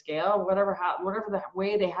on the scale, whatever the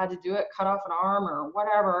way they had to do it, cut off an arm or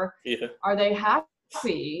whatever, are they happy?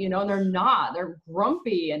 happy, and they're not. They're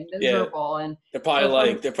grumpy and miserable. And they're probably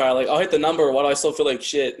like, I'll hit the number. Why do I still feel like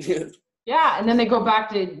shit? Yeah, and then they go back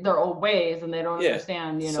to their old ways, and they don't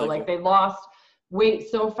understand, like they lost weight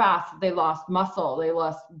so fast, they lost muscle, they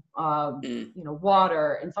lost,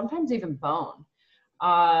 water, and sometimes even bone.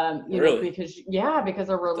 Really? Because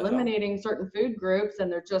they're eliminating certain food groups,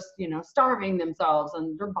 and they're just, starving themselves,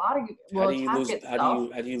 and their body will attack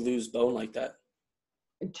itself. How do you lose bone like that?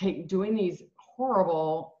 Doing these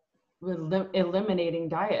horrible eliminating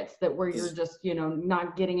diets where you're just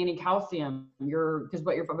not getting any calcium, because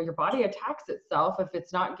your body attacks itself if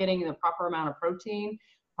it's not getting the proper amount of protein,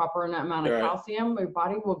 proper amount of calcium. Your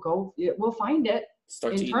body will find it,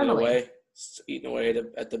 start internally. Eating away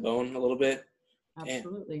at the bone a little bit.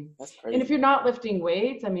 Absolutely. Damn, that's crazy. And if you're not lifting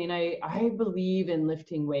weights, I believe in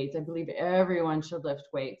lifting weights. I believe everyone should lift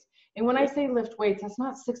weights. And when I say lift weights, that's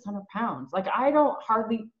not 600 pounds. Like, I don't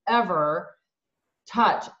hardly ever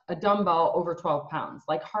touch a dumbbell over 12 pounds,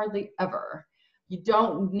 like hardly ever. You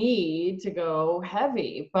don't need to go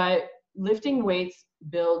heavy, but lifting weights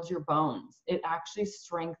builds your bones. It actually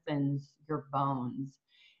strengthens your bones.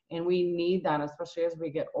 And we need that, especially as we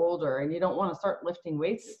get older. And you don't want to start lifting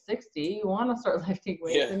weights at 60. You want to start lifting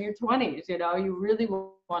weights in your 20s. You really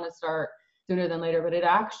want to start sooner than later, but it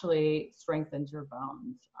actually strengthens your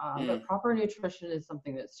bones. But proper nutrition is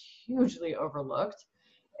something that's hugely overlooked.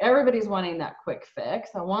 Everybody's wanting that quick fix.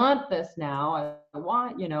 I want this now. I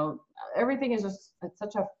want, everything is just at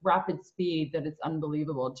such a rapid speed that it's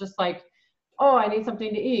unbelievable. Just like, oh, I need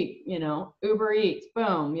something to eat, Uber Eats,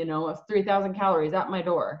 boom, 3,000 calories at my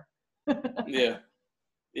door. Yeah.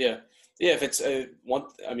 If it's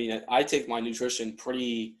I take my nutrition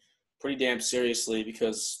pretty damn seriously,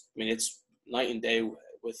 because it's night and day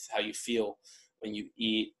with how you feel when you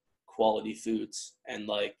eat quality foods. And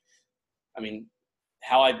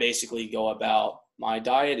how I basically go about my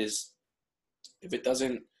diet is, if it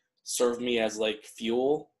doesn't serve me as like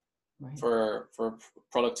fuel for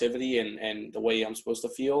productivity and the way I'm supposed to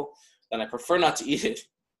feel, then I prefer not to eat it.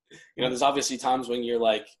 There's obviously times when you're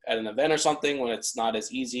like at an event or something when it's not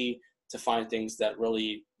as easy to find things that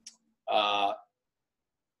really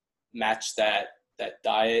match that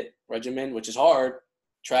diet regimen, which is hard,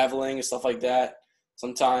 traveling and stuff like that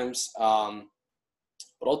sometimes.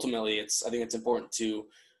 But ultimately, I think it's important to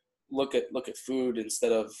look at food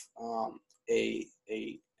instead of an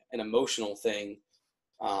emotional thing.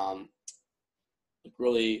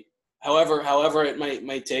 Really, however it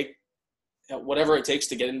might take, whatever it takes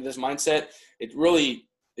to get into this mindset, it really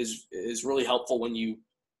is really helpful when you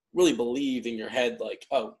really believe in your head, like,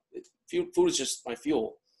 oh, food is just my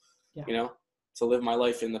fuel, to live my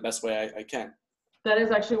life in the best way I can. That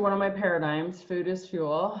is actually one of my paradigms. Food is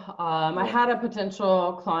fuel. I had a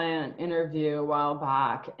potential client interview a while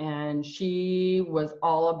back, and she was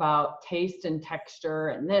all about taste and texture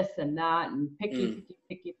and this and that and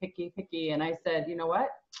picky. And I said, you know what?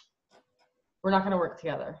 We're not going to work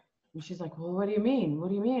together. And she's like, well, what do you mean? What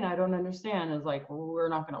do you mean? I don't understand. I was like, well, we're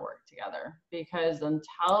not going to work together, because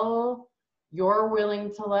until you're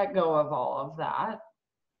willing to let go of all of that,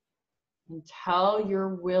 until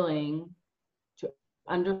you're willing to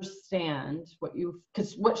understand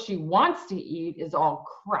because what she wants to eat is all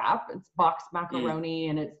crap. It's boxed macaroni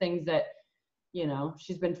and it's things that,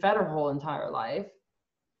 she's been fed her whole entire life.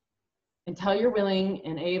 Until you're willing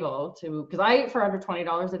and able to, because I eat for under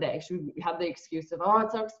 $20 a day. She had the excuse of, oh,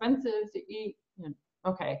 it's so expensive to eat.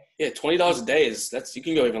 Okay. Yeah, $20 a day you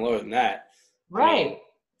can go even lower than that. Right.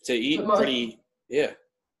 To eat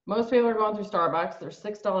Most people are going through Starbucks. Their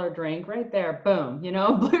 $6 drink right there. Boom,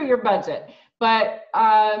 blew your budget. But,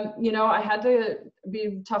 I had to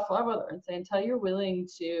be tough love with her and say, until you're willing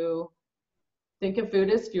to think of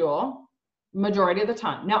food as fuel, majority of the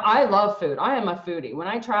time. Now, I love food. I am a foodie. When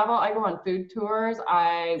I travel, I go on food tours.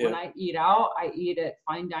 When I eat out, I eat at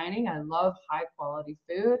fine dining. I love high quality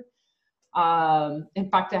food. In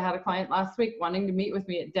fact, I had a client last week wanting to meet with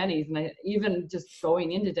me at Denny's, and even just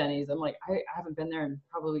going into Denny's, I'm like, I haven't been there in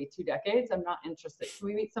probably 2 decades. I'm not interested. Can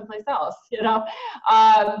we meet someplace else?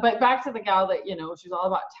 But back to the gal that, she's all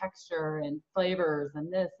about texture and flavors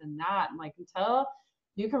and this and that. And like, until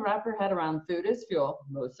you can wrap your head around food as fuel,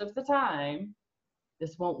 most of the time,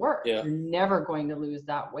 this won't work. Yeah. You're never going to lose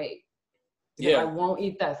that weight. Yeah. I won't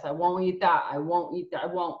eat this. I won't eat that. I won't eat that. I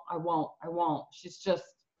won't. She's just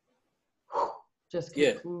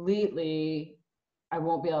completely, I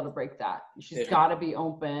won't be able to break that. She's got to be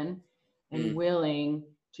open and willing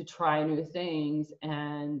to try new things.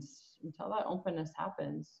 And until that openness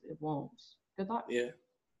happens, it won't. Good luck. Yeah.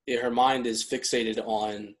 Her mind is fixated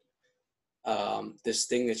on this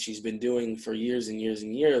thing that she's been doing for years and years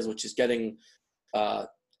and years, which is getting I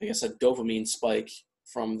guess, a dopamine spike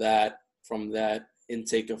from that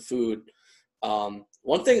intake of food.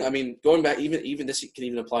 One thing, I mean, going back, even this can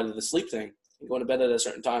even apply to the sleep thing. Going to bed at a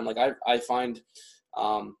certain time, like I find,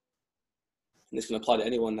 and this can apply to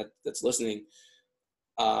anyone that's listening.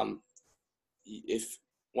 If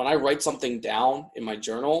when I write something down in my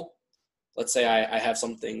journal, let's say I have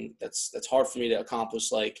something that's hard for me to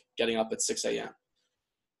accomplish, like getting up at 6 a.m.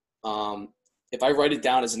 If I write it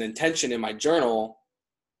down as an intention in my journal,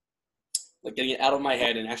 like getting it out of my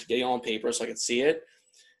head and actually getting it on paper so I can see it,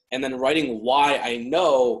 and then writing why I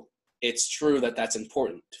know it's true that that's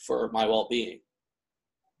important for my well-being.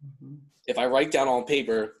 Mm-hmm. If I write down on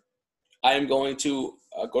paper, I am going to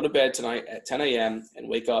go to bed tonight at 10 a.m. and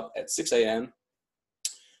wake up at 6 a.m.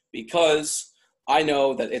 because I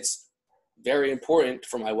know that it's very important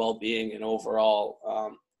for my well-being and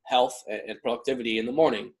overall health and productivity in the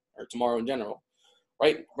morning or tomorrow in general.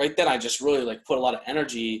 Right then, I just really like put a lot of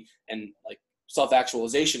energy and like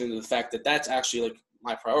self-actualization into the fact that that's actually like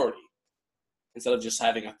my priority, instead of just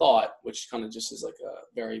having a thought, which kind of just is like a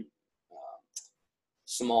very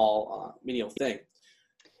small menial thing.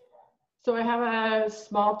 So I have a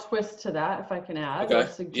small twist to that, if I can add or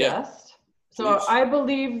suggest. Yeah. So Please. I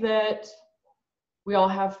believe that we all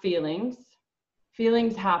have feelings.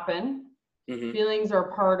 Feelings happen. Mm-hmm. Feelings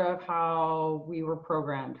are part of how we were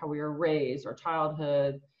programmed, how we were raised, our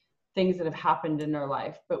childhood, things that have happened in our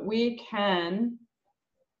life. But we can,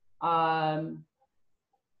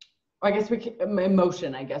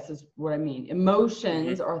 emotion, I guess is what I mean.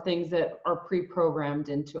 Emotions mm-hmm. are things that are pre-programmed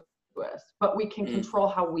into us, but we can mm-hmm. control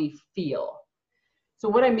how we feel. So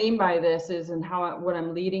what I mean by this is, and what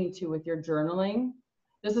I'm leading to with your journaling,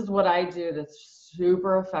 this is what I do that's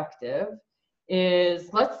super effective,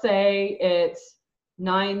 is let's say it's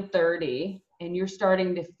 9:30 and you're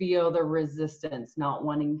starting to feel the resistance, not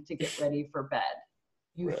wanting to get ready for bed.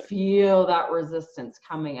 You right. feel that resistance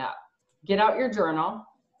coming up. Get out your journal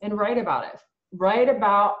and write about it. Write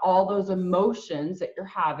about all those emotions that you're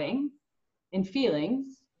having and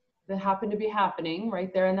feelings that happen to be happening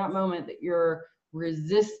right there in that moment that you're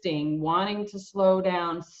resisting, wanting to slow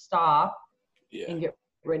down, stop, and get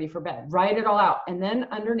ready for bed. Write it all out. And then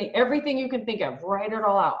underneath everything you can think of, write it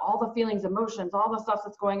all out. All the feelings, emotions, all the stuff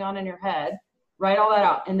that's going on in your head, write all that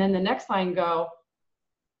out. And then the next line go,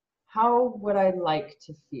 how would I like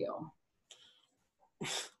to feel?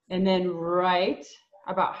 And then write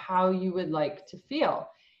about how you would like to feel.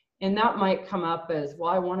 And that might come up as,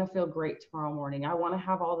 well, I want to feel great tomorrow morning. I want to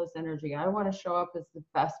have all this energy. I want to show up as the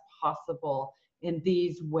best possible in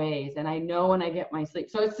these ways. And I know when I get my sleep.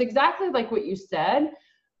 So it's exactly like what you said,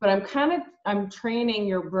 but I'm training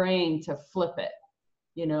your brain to flip it,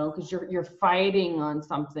 because you're fighting on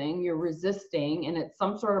something, you're resisting, and it's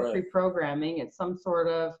some sort of right. pre-programming. It's some sort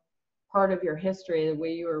of part of your history, the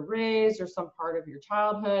way you were raised, or some part of your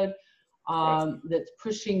childhood right. that's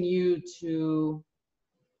pushing you to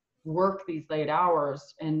work these late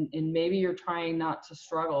hours. And maybe you're trying not to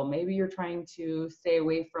struggle. Maybe you're trying to stay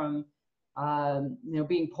away from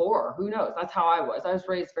being poor. Who knows? That's how I was. I was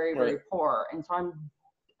raised very, very right. poor. And so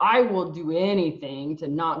I will do anything to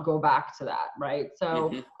not go back to that. Right. So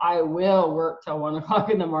mm-hmm. I will work till 1 o'clock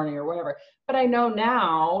in the morning or whatever. But I know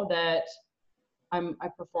now that I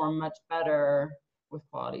perform much better with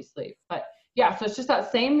quality sleep. But yeah, so it's just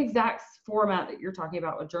that same exact format that you're talking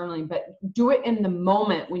about with journaling, but do it in the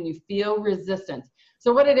moment when you feel resistance.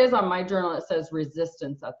 So what it is on my journal, it says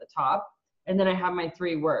resistance at the top. And then I have my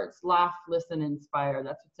 3 words: laugh, listen, inspire.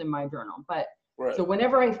 That's what's in my journal. But right. so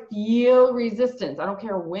whenever I feel resistance, I don't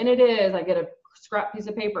care when it is, I get a scrap piece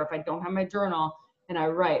of paper if I don't have my journal, and I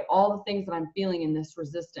write all the things that I'm feeling in this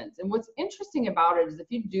resistance. And what's interesting about it is if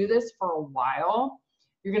you do this for a while,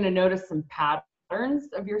 you're going to notice some patterns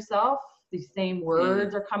of yourself. These same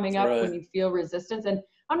words are coming up right. when you feel resistance. And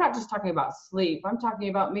I'm not just talking about sleep. I'm talking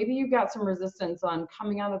about maybe you got some resistance on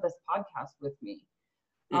coming out of this podcast with me.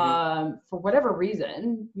 Mm-hmm. For whatever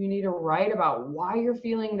reason, you need to write about why you're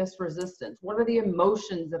feeling this resistance. What are the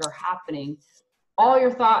emotions that are happening? All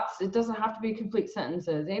your thoughts. It doesn't have to be complete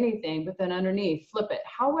sentences, anything, but then underneath, flip it.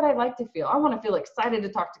 How would I like to feel? I want to feel excited to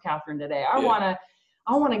talk to Catherine today. I want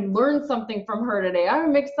to learn something from her today.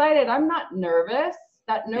 I'm excited. I'm not nervous.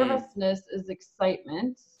 That nervousness is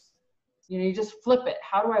excitement. You just flip it.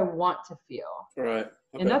 How do I want to feel? Right.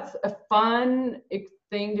 Okay. And that's a fun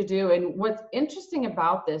thing to do. And what's interesting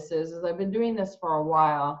about this is I've been doing this for a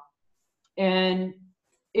while. And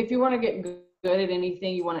if you want to get good at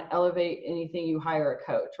anything, you want to elevate anything, you hire a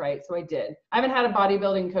coach, right? So I did. I haven't had a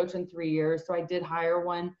bodybuilding coach in 3 years, so I did hire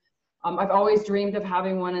one. I've always dreamed of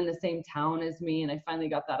having one in the same town as me, and I finally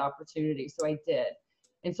got that opportunity, so I did.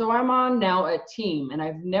 And so I'm on now a team, and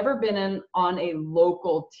I've never been on a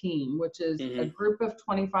local team, which is a group of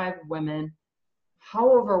 25 women. How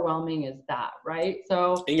overwhelming is that, right?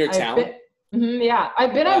 So in your town? Yeah,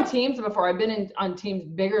 I've been on teams before. I've been on teams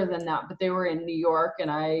bigger than that, but they were in New York,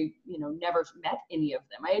 and I, never met any of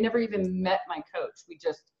them. I never even met my coach.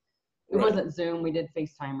 It wasn't Zoom. We did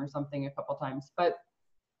FaceTime or something a couple times. But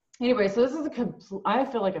anyway, so this is I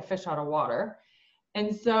feel like a fish out of water.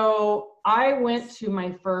 And so I went to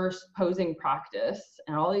my first posing practice,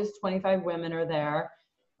 and all these 25 women are there,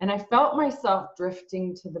 and I felt myself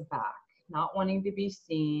drifting to the back, not wanting to be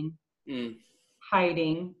seen,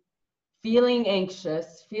 hiding, feeling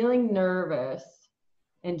anxious, feeling nervous,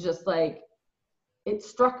 and just like, it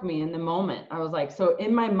struck me in the moment. I was like, so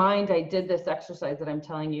in my mind, I did this exercise that I'm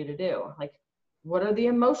telling you to do. Like, what are the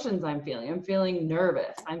emotions I'm feeling? I'm feeling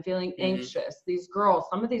nervous. I'm feeling anxious. These girls,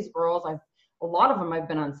 some of these girls, a lot of them I've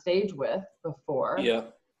been on stage with before. Yeah.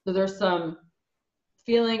 So there's some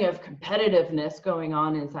feeling of competitiveness going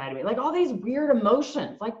on inside of me, like all these weird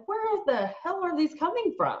emotions. Like, where the hell are these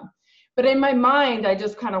coming from? But in my mind, I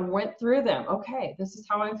just kind of went through them. Okay, this is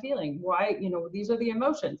how I'm feeling. Why, these are the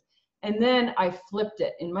emotions. And then I flipped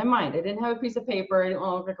it in my mind. I didn't have a piece of paper. I didn't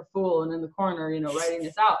want to look like a fool and in the corner, writing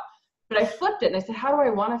this out. But I flipped it and I said, how do I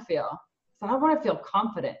want to feel? I said, I want to feel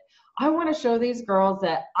confident. I want to show these girls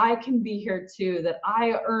that I can be here too, that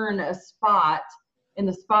I earn a spot in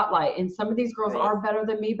the spotlight. And some of these girls are better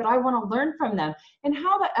than me, but I want to learn from them. And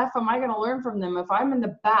how the F am I going to learn from them if I'm in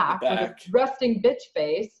the back with a resting bitch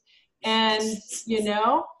face? And,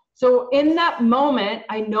 so in that moment,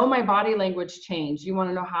 I know my body language changed. You want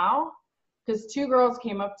to know how? Because two girls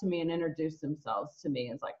came up to me and introduced themselves to me.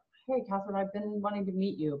 It's like, hey, Catherine, I've been wanting to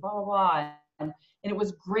meet you, blah, blah, blah. And it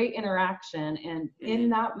was great interaction. And in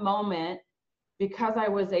that moment, because I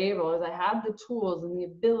was able, as I had the tools and the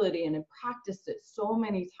ability and I practiced it so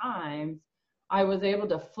many times, I was able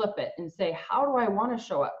to flip it and say, how do I want to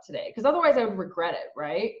show up today? Because otherwise I would regret it,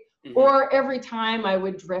 right? Or every time I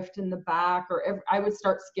would drift in the back, or I would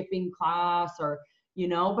start skipping class, or,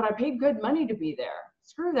 but I paid good money to be there.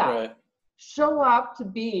 Screw that. Right. Show up to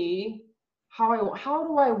be how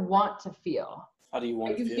do I want to feel? How do you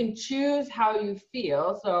want to feel? You can choose how you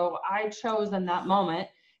feel. So I chose in that moment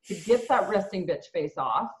to get that resting bitch face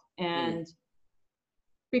off and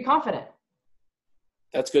be confident.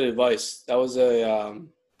 That's good advice. That was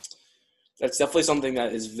that's definitely something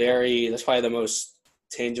that is that's probably the most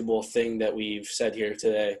tangible thing that we've said here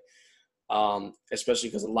today. Especially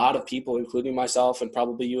because a lot of people, including myself and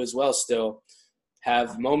probably you as well, still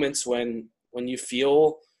have moments when you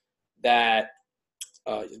feel that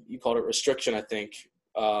you called it restriction, I think.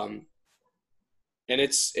 And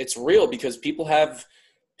it's real because people have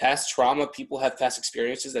past trauma, people have past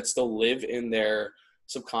experiences that still live in their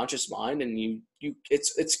subconscious mind, and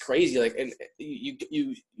it's crazy. Like, and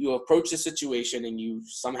you approach the situation and you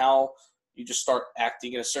somehow you just start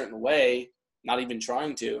acting in a certain way, not even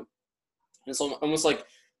trying to. And it's almost like,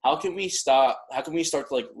 how can we start to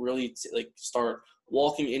like really start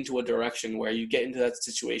walking into a direction where you get into that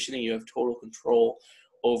situation and you have total control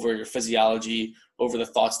over your physiology, over the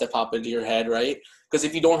thoughts that pop into your head, right? Because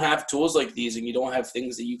if you don't have tools like these and you don't have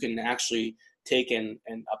things that you can actually take and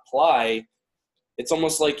apply, it's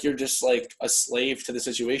almost like you're just like a slave to the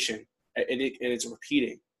situation, and it's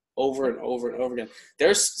repeating over and over and over again.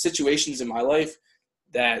 There's situations in my life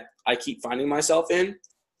that I keep finding myself in,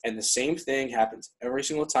 and the same thing happens every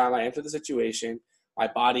single time I enter the situation. My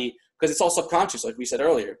body, because it's all subconscious, like we said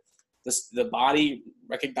earlier, the body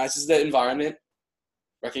recognizes the environment,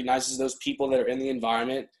 recognizes those people that are in the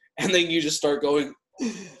environment, and then you just start going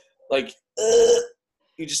like,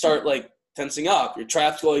 you just start like tensing up. Your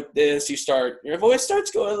traps go like this. Your voice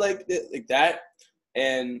starts going like that,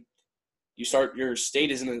 and your state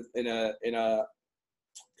is in a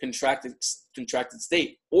contracted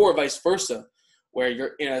state, or vice versa, where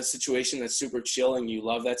you're in a situation that's super chill and you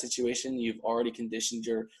love that situation. You've already conditioned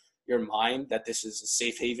your mind that this is a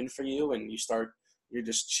safe haven for you, and you're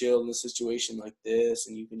just chill in the situation like this,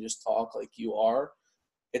 and you can just talk like you are.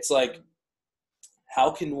 It's like, how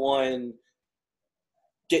can one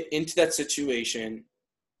get into that situation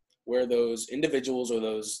where those individuals or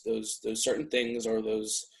those certain things or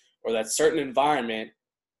that certain environment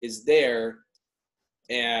is there,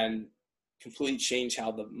 and completely change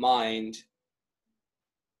how the mind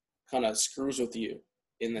kind of screws with you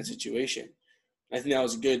in that situation? I think that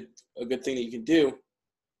was a good thing that you can do.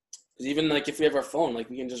 Because even like if we have our phone, like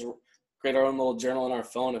we can just create our own little journal on our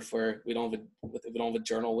phone if we don't have a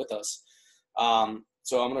journal with us.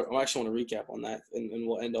 So I actually want to recap on that, and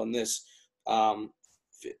we'll end on this.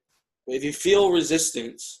 If you feel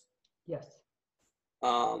resistance, yes,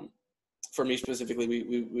 for me specifically,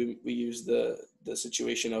 we use the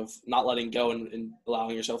situation of not letting go and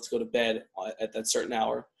allowing yourself to go to bed at that certain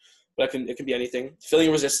hour. But it can be anything.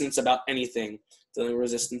 Feeling resistance about anything. Feeling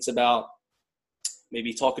resistance about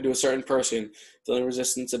maybe talking to a certain person. Feeling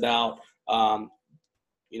resistance about,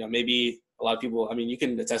 maybe a lot of people, I mean, you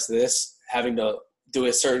can attest to this, having to do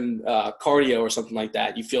a certain cardio or something like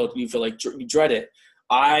that. You feel like you dread it.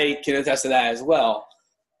 I can attest to that as well.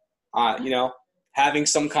 Having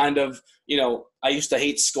some kind of, I used to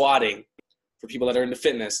hate squatting for people that are into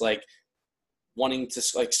fitness, like wanting to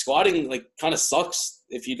squatting, like kind of sucks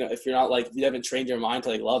if you're not like, if you haven't trained your mind to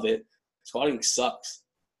like love it. Squatting sucks.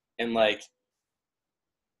 And like,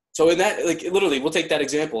 so in that, like literally we'll take that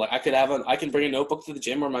example. Like I can bring a notebook to the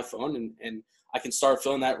gym or my phone and I can start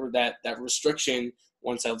feeling that restriction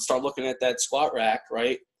once I start looking at that squat rack.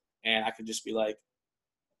 Right. And I could just be like,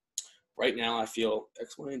 right now I feel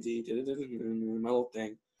X, Y, and Z, my little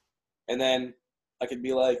thing. And then I could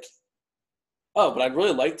be like, oh, but I'd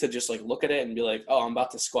really like to just like look at it and be like, oh, I'm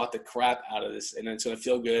about to squat the crap out of this. And it's going to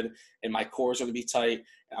feel good. And my core is going to be tight.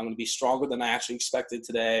 And I'm going to be stronger than I actually expected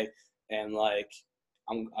today. And like,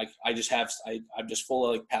 I'm just full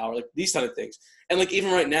of like power, like these kind of things. And like,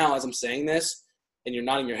 even right now, as I'm saying this and you're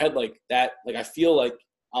nodding your head like that, like I feel like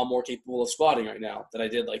I'm more capable of squatting right now than I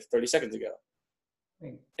did like 30 seconds ago.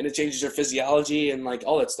 Right. And it changes your physiology and like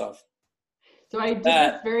all that stuff. So I did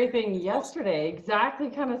this very thing yesterday, exactly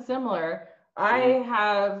kind of similar. I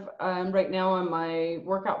have, right now on my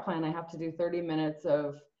workout plan, I have to do 30 minutes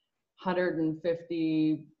of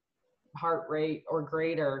 150 heart rate or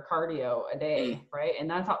greater cardio a day, right? And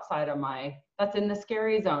that's outside of that's in the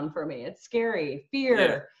scary zone for me. It's scary, fear.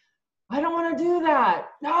 Yeah. I don't want to do that.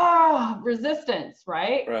 Resistance,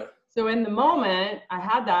 right? Right. So in the moment, I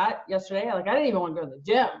had that yesterday. Like, I didn't even want to go to the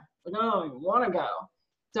gym. Like, I don't even want to go.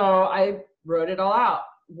 So I wrote it all out.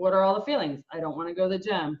 What are all the feelings? I don't want to go to the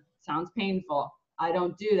gym. Sounds painful. I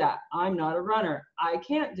don't do that. I'm not a runner. I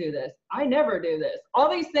can't do this. I never do this. All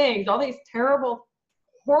these things, all these terrible,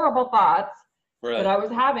 horrible thoughts that I was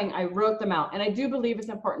having, I wrote them out. And I do believe it's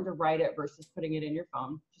important to write it versus putting it in your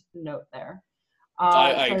phone. Just a note there.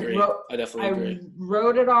 I agree. I definitely agree. I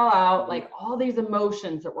wrote it all out, like all these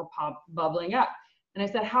emotions that were bubbling up. And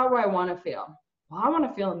I said, how do I want to feel? Well, I want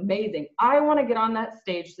to feel amazing. I want to get on that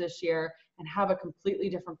stage this year and have a completely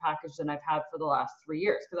different package than I've had for the last 3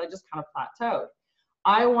 years, because I just kind of plateaued.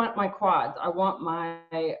 I want my quads. I want my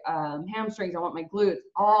hamstrings. I want my glutes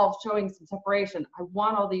all showing some separation. I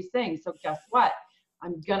want all these things. So guess what?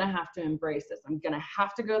 I'm going to have to embrace this. I'm going to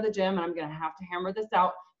have to go to the gym and I'm going to have to hammer this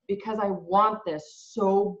out because I want this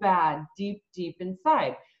so bad, deep, deep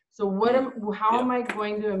inside. So how am I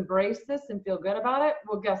going to embrace this and feel good about it?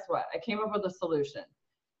 Well, guess what? I came up with a solution.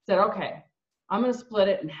 Said, okay, I'm going to split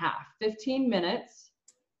it in half. 15 minutes.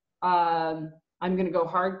 I'm going to go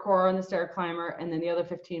hardcore on the stair climber. And then the other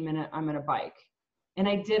 15 minutes, I'm going to bike. And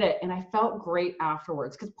I did it. And I felt great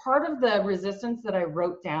afterwards. Because part of the resistance that I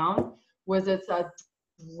wrote down was it's a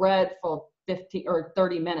dreadful 15 or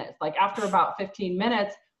 30 minutes. Like after about 15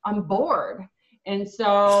 minutes, I'm bored. And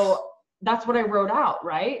so that's what I wrote out,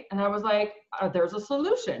 right? And I was like, there's a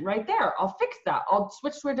solution right there. I'll fix that. I'll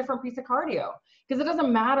switch to a different piece of cardio. Because it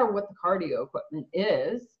doesn't matter what the cardio equipment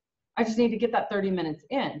is. I just need to get that 30 minutes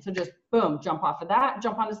in. So just boom, jump off of that,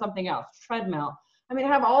 jump onto something else, treadmill. I mean, I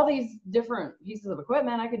have all these different pieces of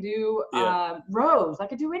equipment. I could do rows. I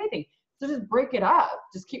could do anything. So just break it up.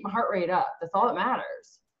 Just keep my heart rate up. That's all that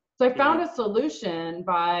matters. So I found a solution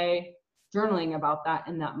by journaling about that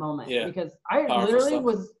in that moment. Because I literally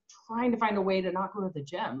was trying to find a way to not go to the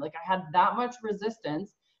gym. Like I had that much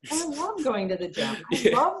resistance. And I love going to the gym.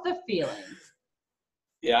 I love the feeling.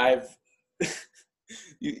 Yeah,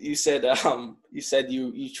 you said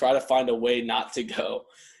you try to find a way not to go,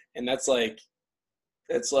 and that's like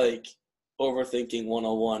overthinking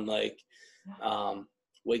 101. Like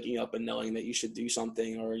waking up and knowing that you should do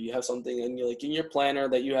something, or you have something in your planner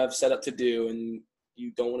that you have set up to do, and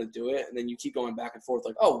you don't want to do it, and then you keep going back and forth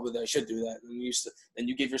like, oh, but I should do that, and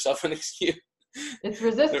you give yourself an excuse. It's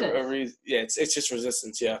resistance. It's just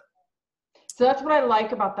resistance. Yeah. So that's what I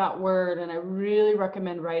like about that word, and I really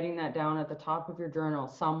recommend writing that down at the top of your journal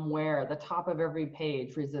somewhere, the top of every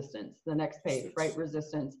page, resistance, the next page, right?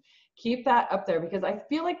 Resistance. Keep that up there because I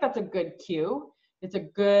feel like that's a good cue. It's a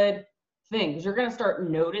good thing because you're going to start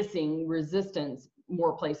noticing resistance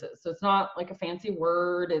more places. So it's not like a fancy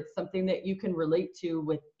word. It's something that you can relate to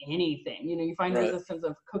with anything. You find resistance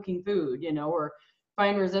of cooking food, or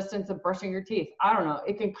find resistance of brushing your teeth. I don't know.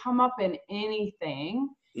 It can come up in anything.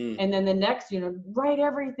 And then the next, write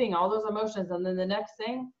everything, all those emotions. And then the next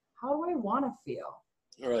thing, how do I want to feel?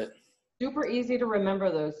 Right. super easy to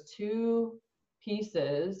remember those two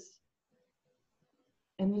pieces,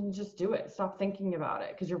 and then just do it. Stop thinking about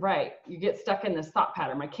it. Cause you're right. You get stuck in this thought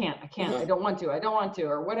pattern. I can't, I don't want to,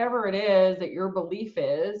 or whatever it is that your belief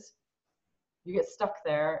is, you get stuck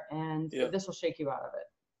there, and this will shake you out of it.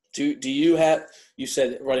 Do you have, you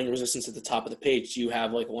said writing resistance at the top of the page. Do you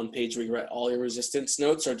have like one page where you write all your resistance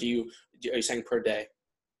notes, or are you saying per day?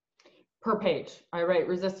 Per page. I write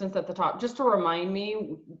resistance at the top just to remind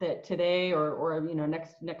me that today or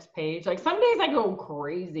next page. Like some days I go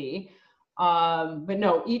crazy. But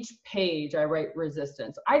no, each page I write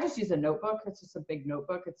resistance. I just use a notebook. It's just a big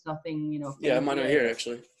notebook. It's nothing, Yeah, mine are here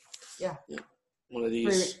actually. Yeah. One of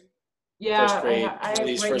these. Yeah. First grade. I one of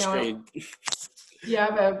these right first now, grade. Yeah,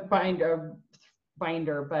 I have a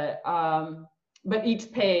binder, but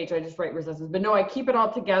each page I just write resistance. But no, I keep it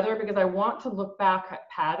all together because I want to look back at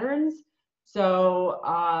patterns. So,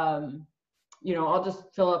 I'll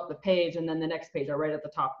just fill up the page, and then the next page I write at the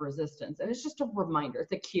top resistance. And it's just a reminder.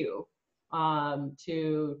 It's a cue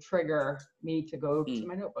to trigger me to go to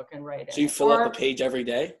my notebook and write it. So you fill up a page every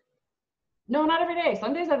day? No, not every day.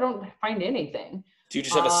 Some days I don't find anything. Do you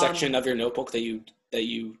just have a section of your notebook that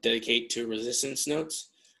you dedicate to resistance notes?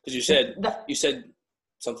 Because you said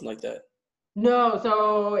something like that. No,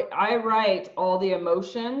 so I write all the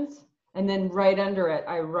emotions, and then right under it,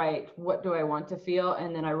 I write what do I want to feel,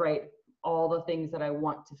 and then I write all the things that I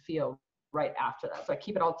want to feel right after that. So I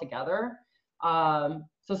keep it all together.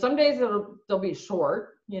 So some days they'll be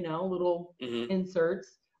short, little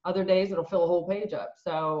inserts. Other days it'll fill a whole page up.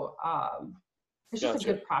 So it's just a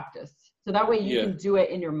good practice. So that way you can do it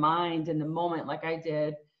in your mind in the moment, like I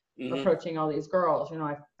did approaching all these girls.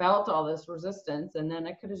 I felt all this resistance, and then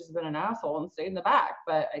I could have just been an asshole and stayed in the back,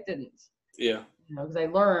 but I didn't. Yeah. Because I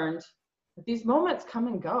learned that these moments come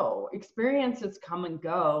and go, experiences come and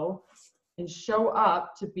go, and show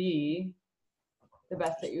up to be the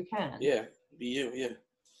best that you can. Yeah, be you. Yeah.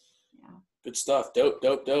 Good stuff. Dope.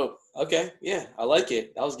 Okay. Yeah, I like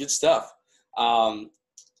it. That was good stuff.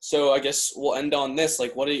 So I guess we'll end on this.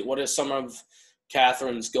 Like, what are some of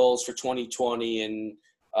Catherine's goals for 2020 and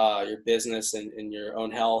your business and your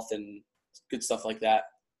own health and good stuff like that?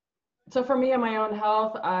 So for me and my own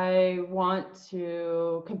health, I want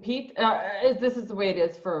to compete. This is the way it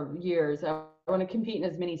is for years. I want to compete in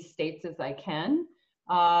as many states as I can.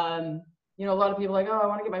 A lot of people are like, oh, I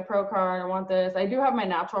want to get my pro card. I want this. I do have my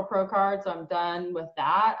natural pro card, so I'm done with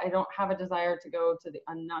that. I don't have a desire to go to the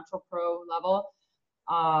unnatural pro level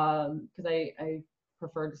because I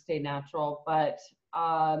prefer to stay natural. But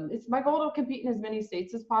it's my goal to compete in as many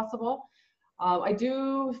states as possible. I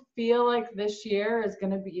do feel like this year is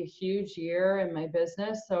going to be a huge year in my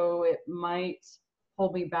business, so it might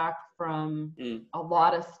hold me back from a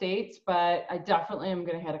lot of states, but I definitely am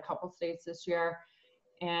going to hit a couple states this year.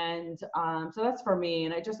 And so that's for me.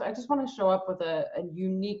 And I just want to show up with a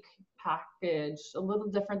unique package, a little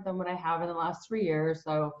different than what I have in the last 3 years.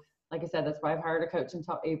 So like I said, that's why I've hired a coach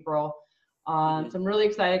until April. So I'm really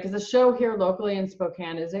excited because the show here locally in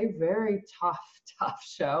Spokane is a very tough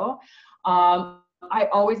show. I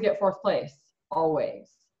always get fourth place, always.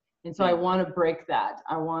 And so I want to break that.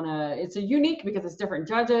 It's a unique because it's different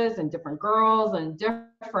judges and different girls and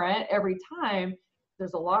different every time.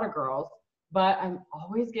 There's a lot of girls, but I'm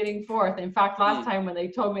always getting fourth. In fact, last time when they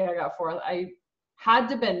told me I got fourth, I had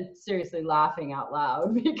to been seriously laughing out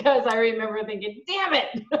loud because I remember thinking, damn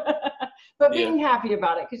it, but being happy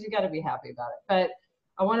about it, because you got to be happy about it. But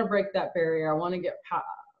I want to break that barrier. I want to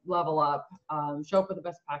level up, show up with the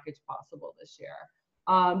best package possible this year.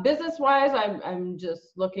 Business-wise, I'm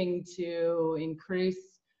just looking to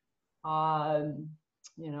increase, I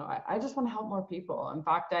just want to help more people. In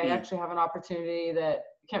fact, I actually have an opportunity that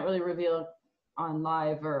I can't really reveal on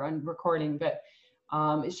live or on recording, but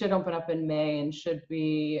it should open up in May and should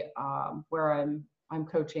be where I'm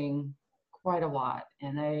coaching quite a lot,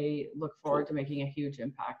 and I look forward to making a huge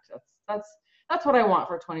impact. That's what I want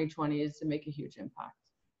for 2020 is to make a huge impact.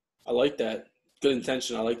 I like that. Good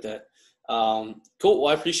intention. I like that. Cool. Well,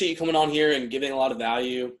 I appreciate you coming on here and giving a lot of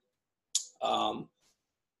value.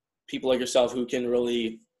 People like yourself who can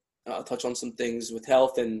really touch on some things with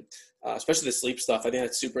health and especially the sleep stuff. I think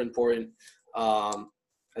that's super important. A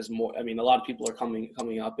lot of people are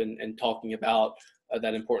coming up and talking about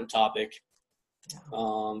that important topic.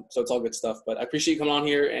 So it's all good stuff. But I appreciate you coming on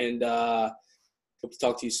here and hope to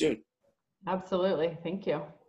talk to you soon. Absolutely. Thank you.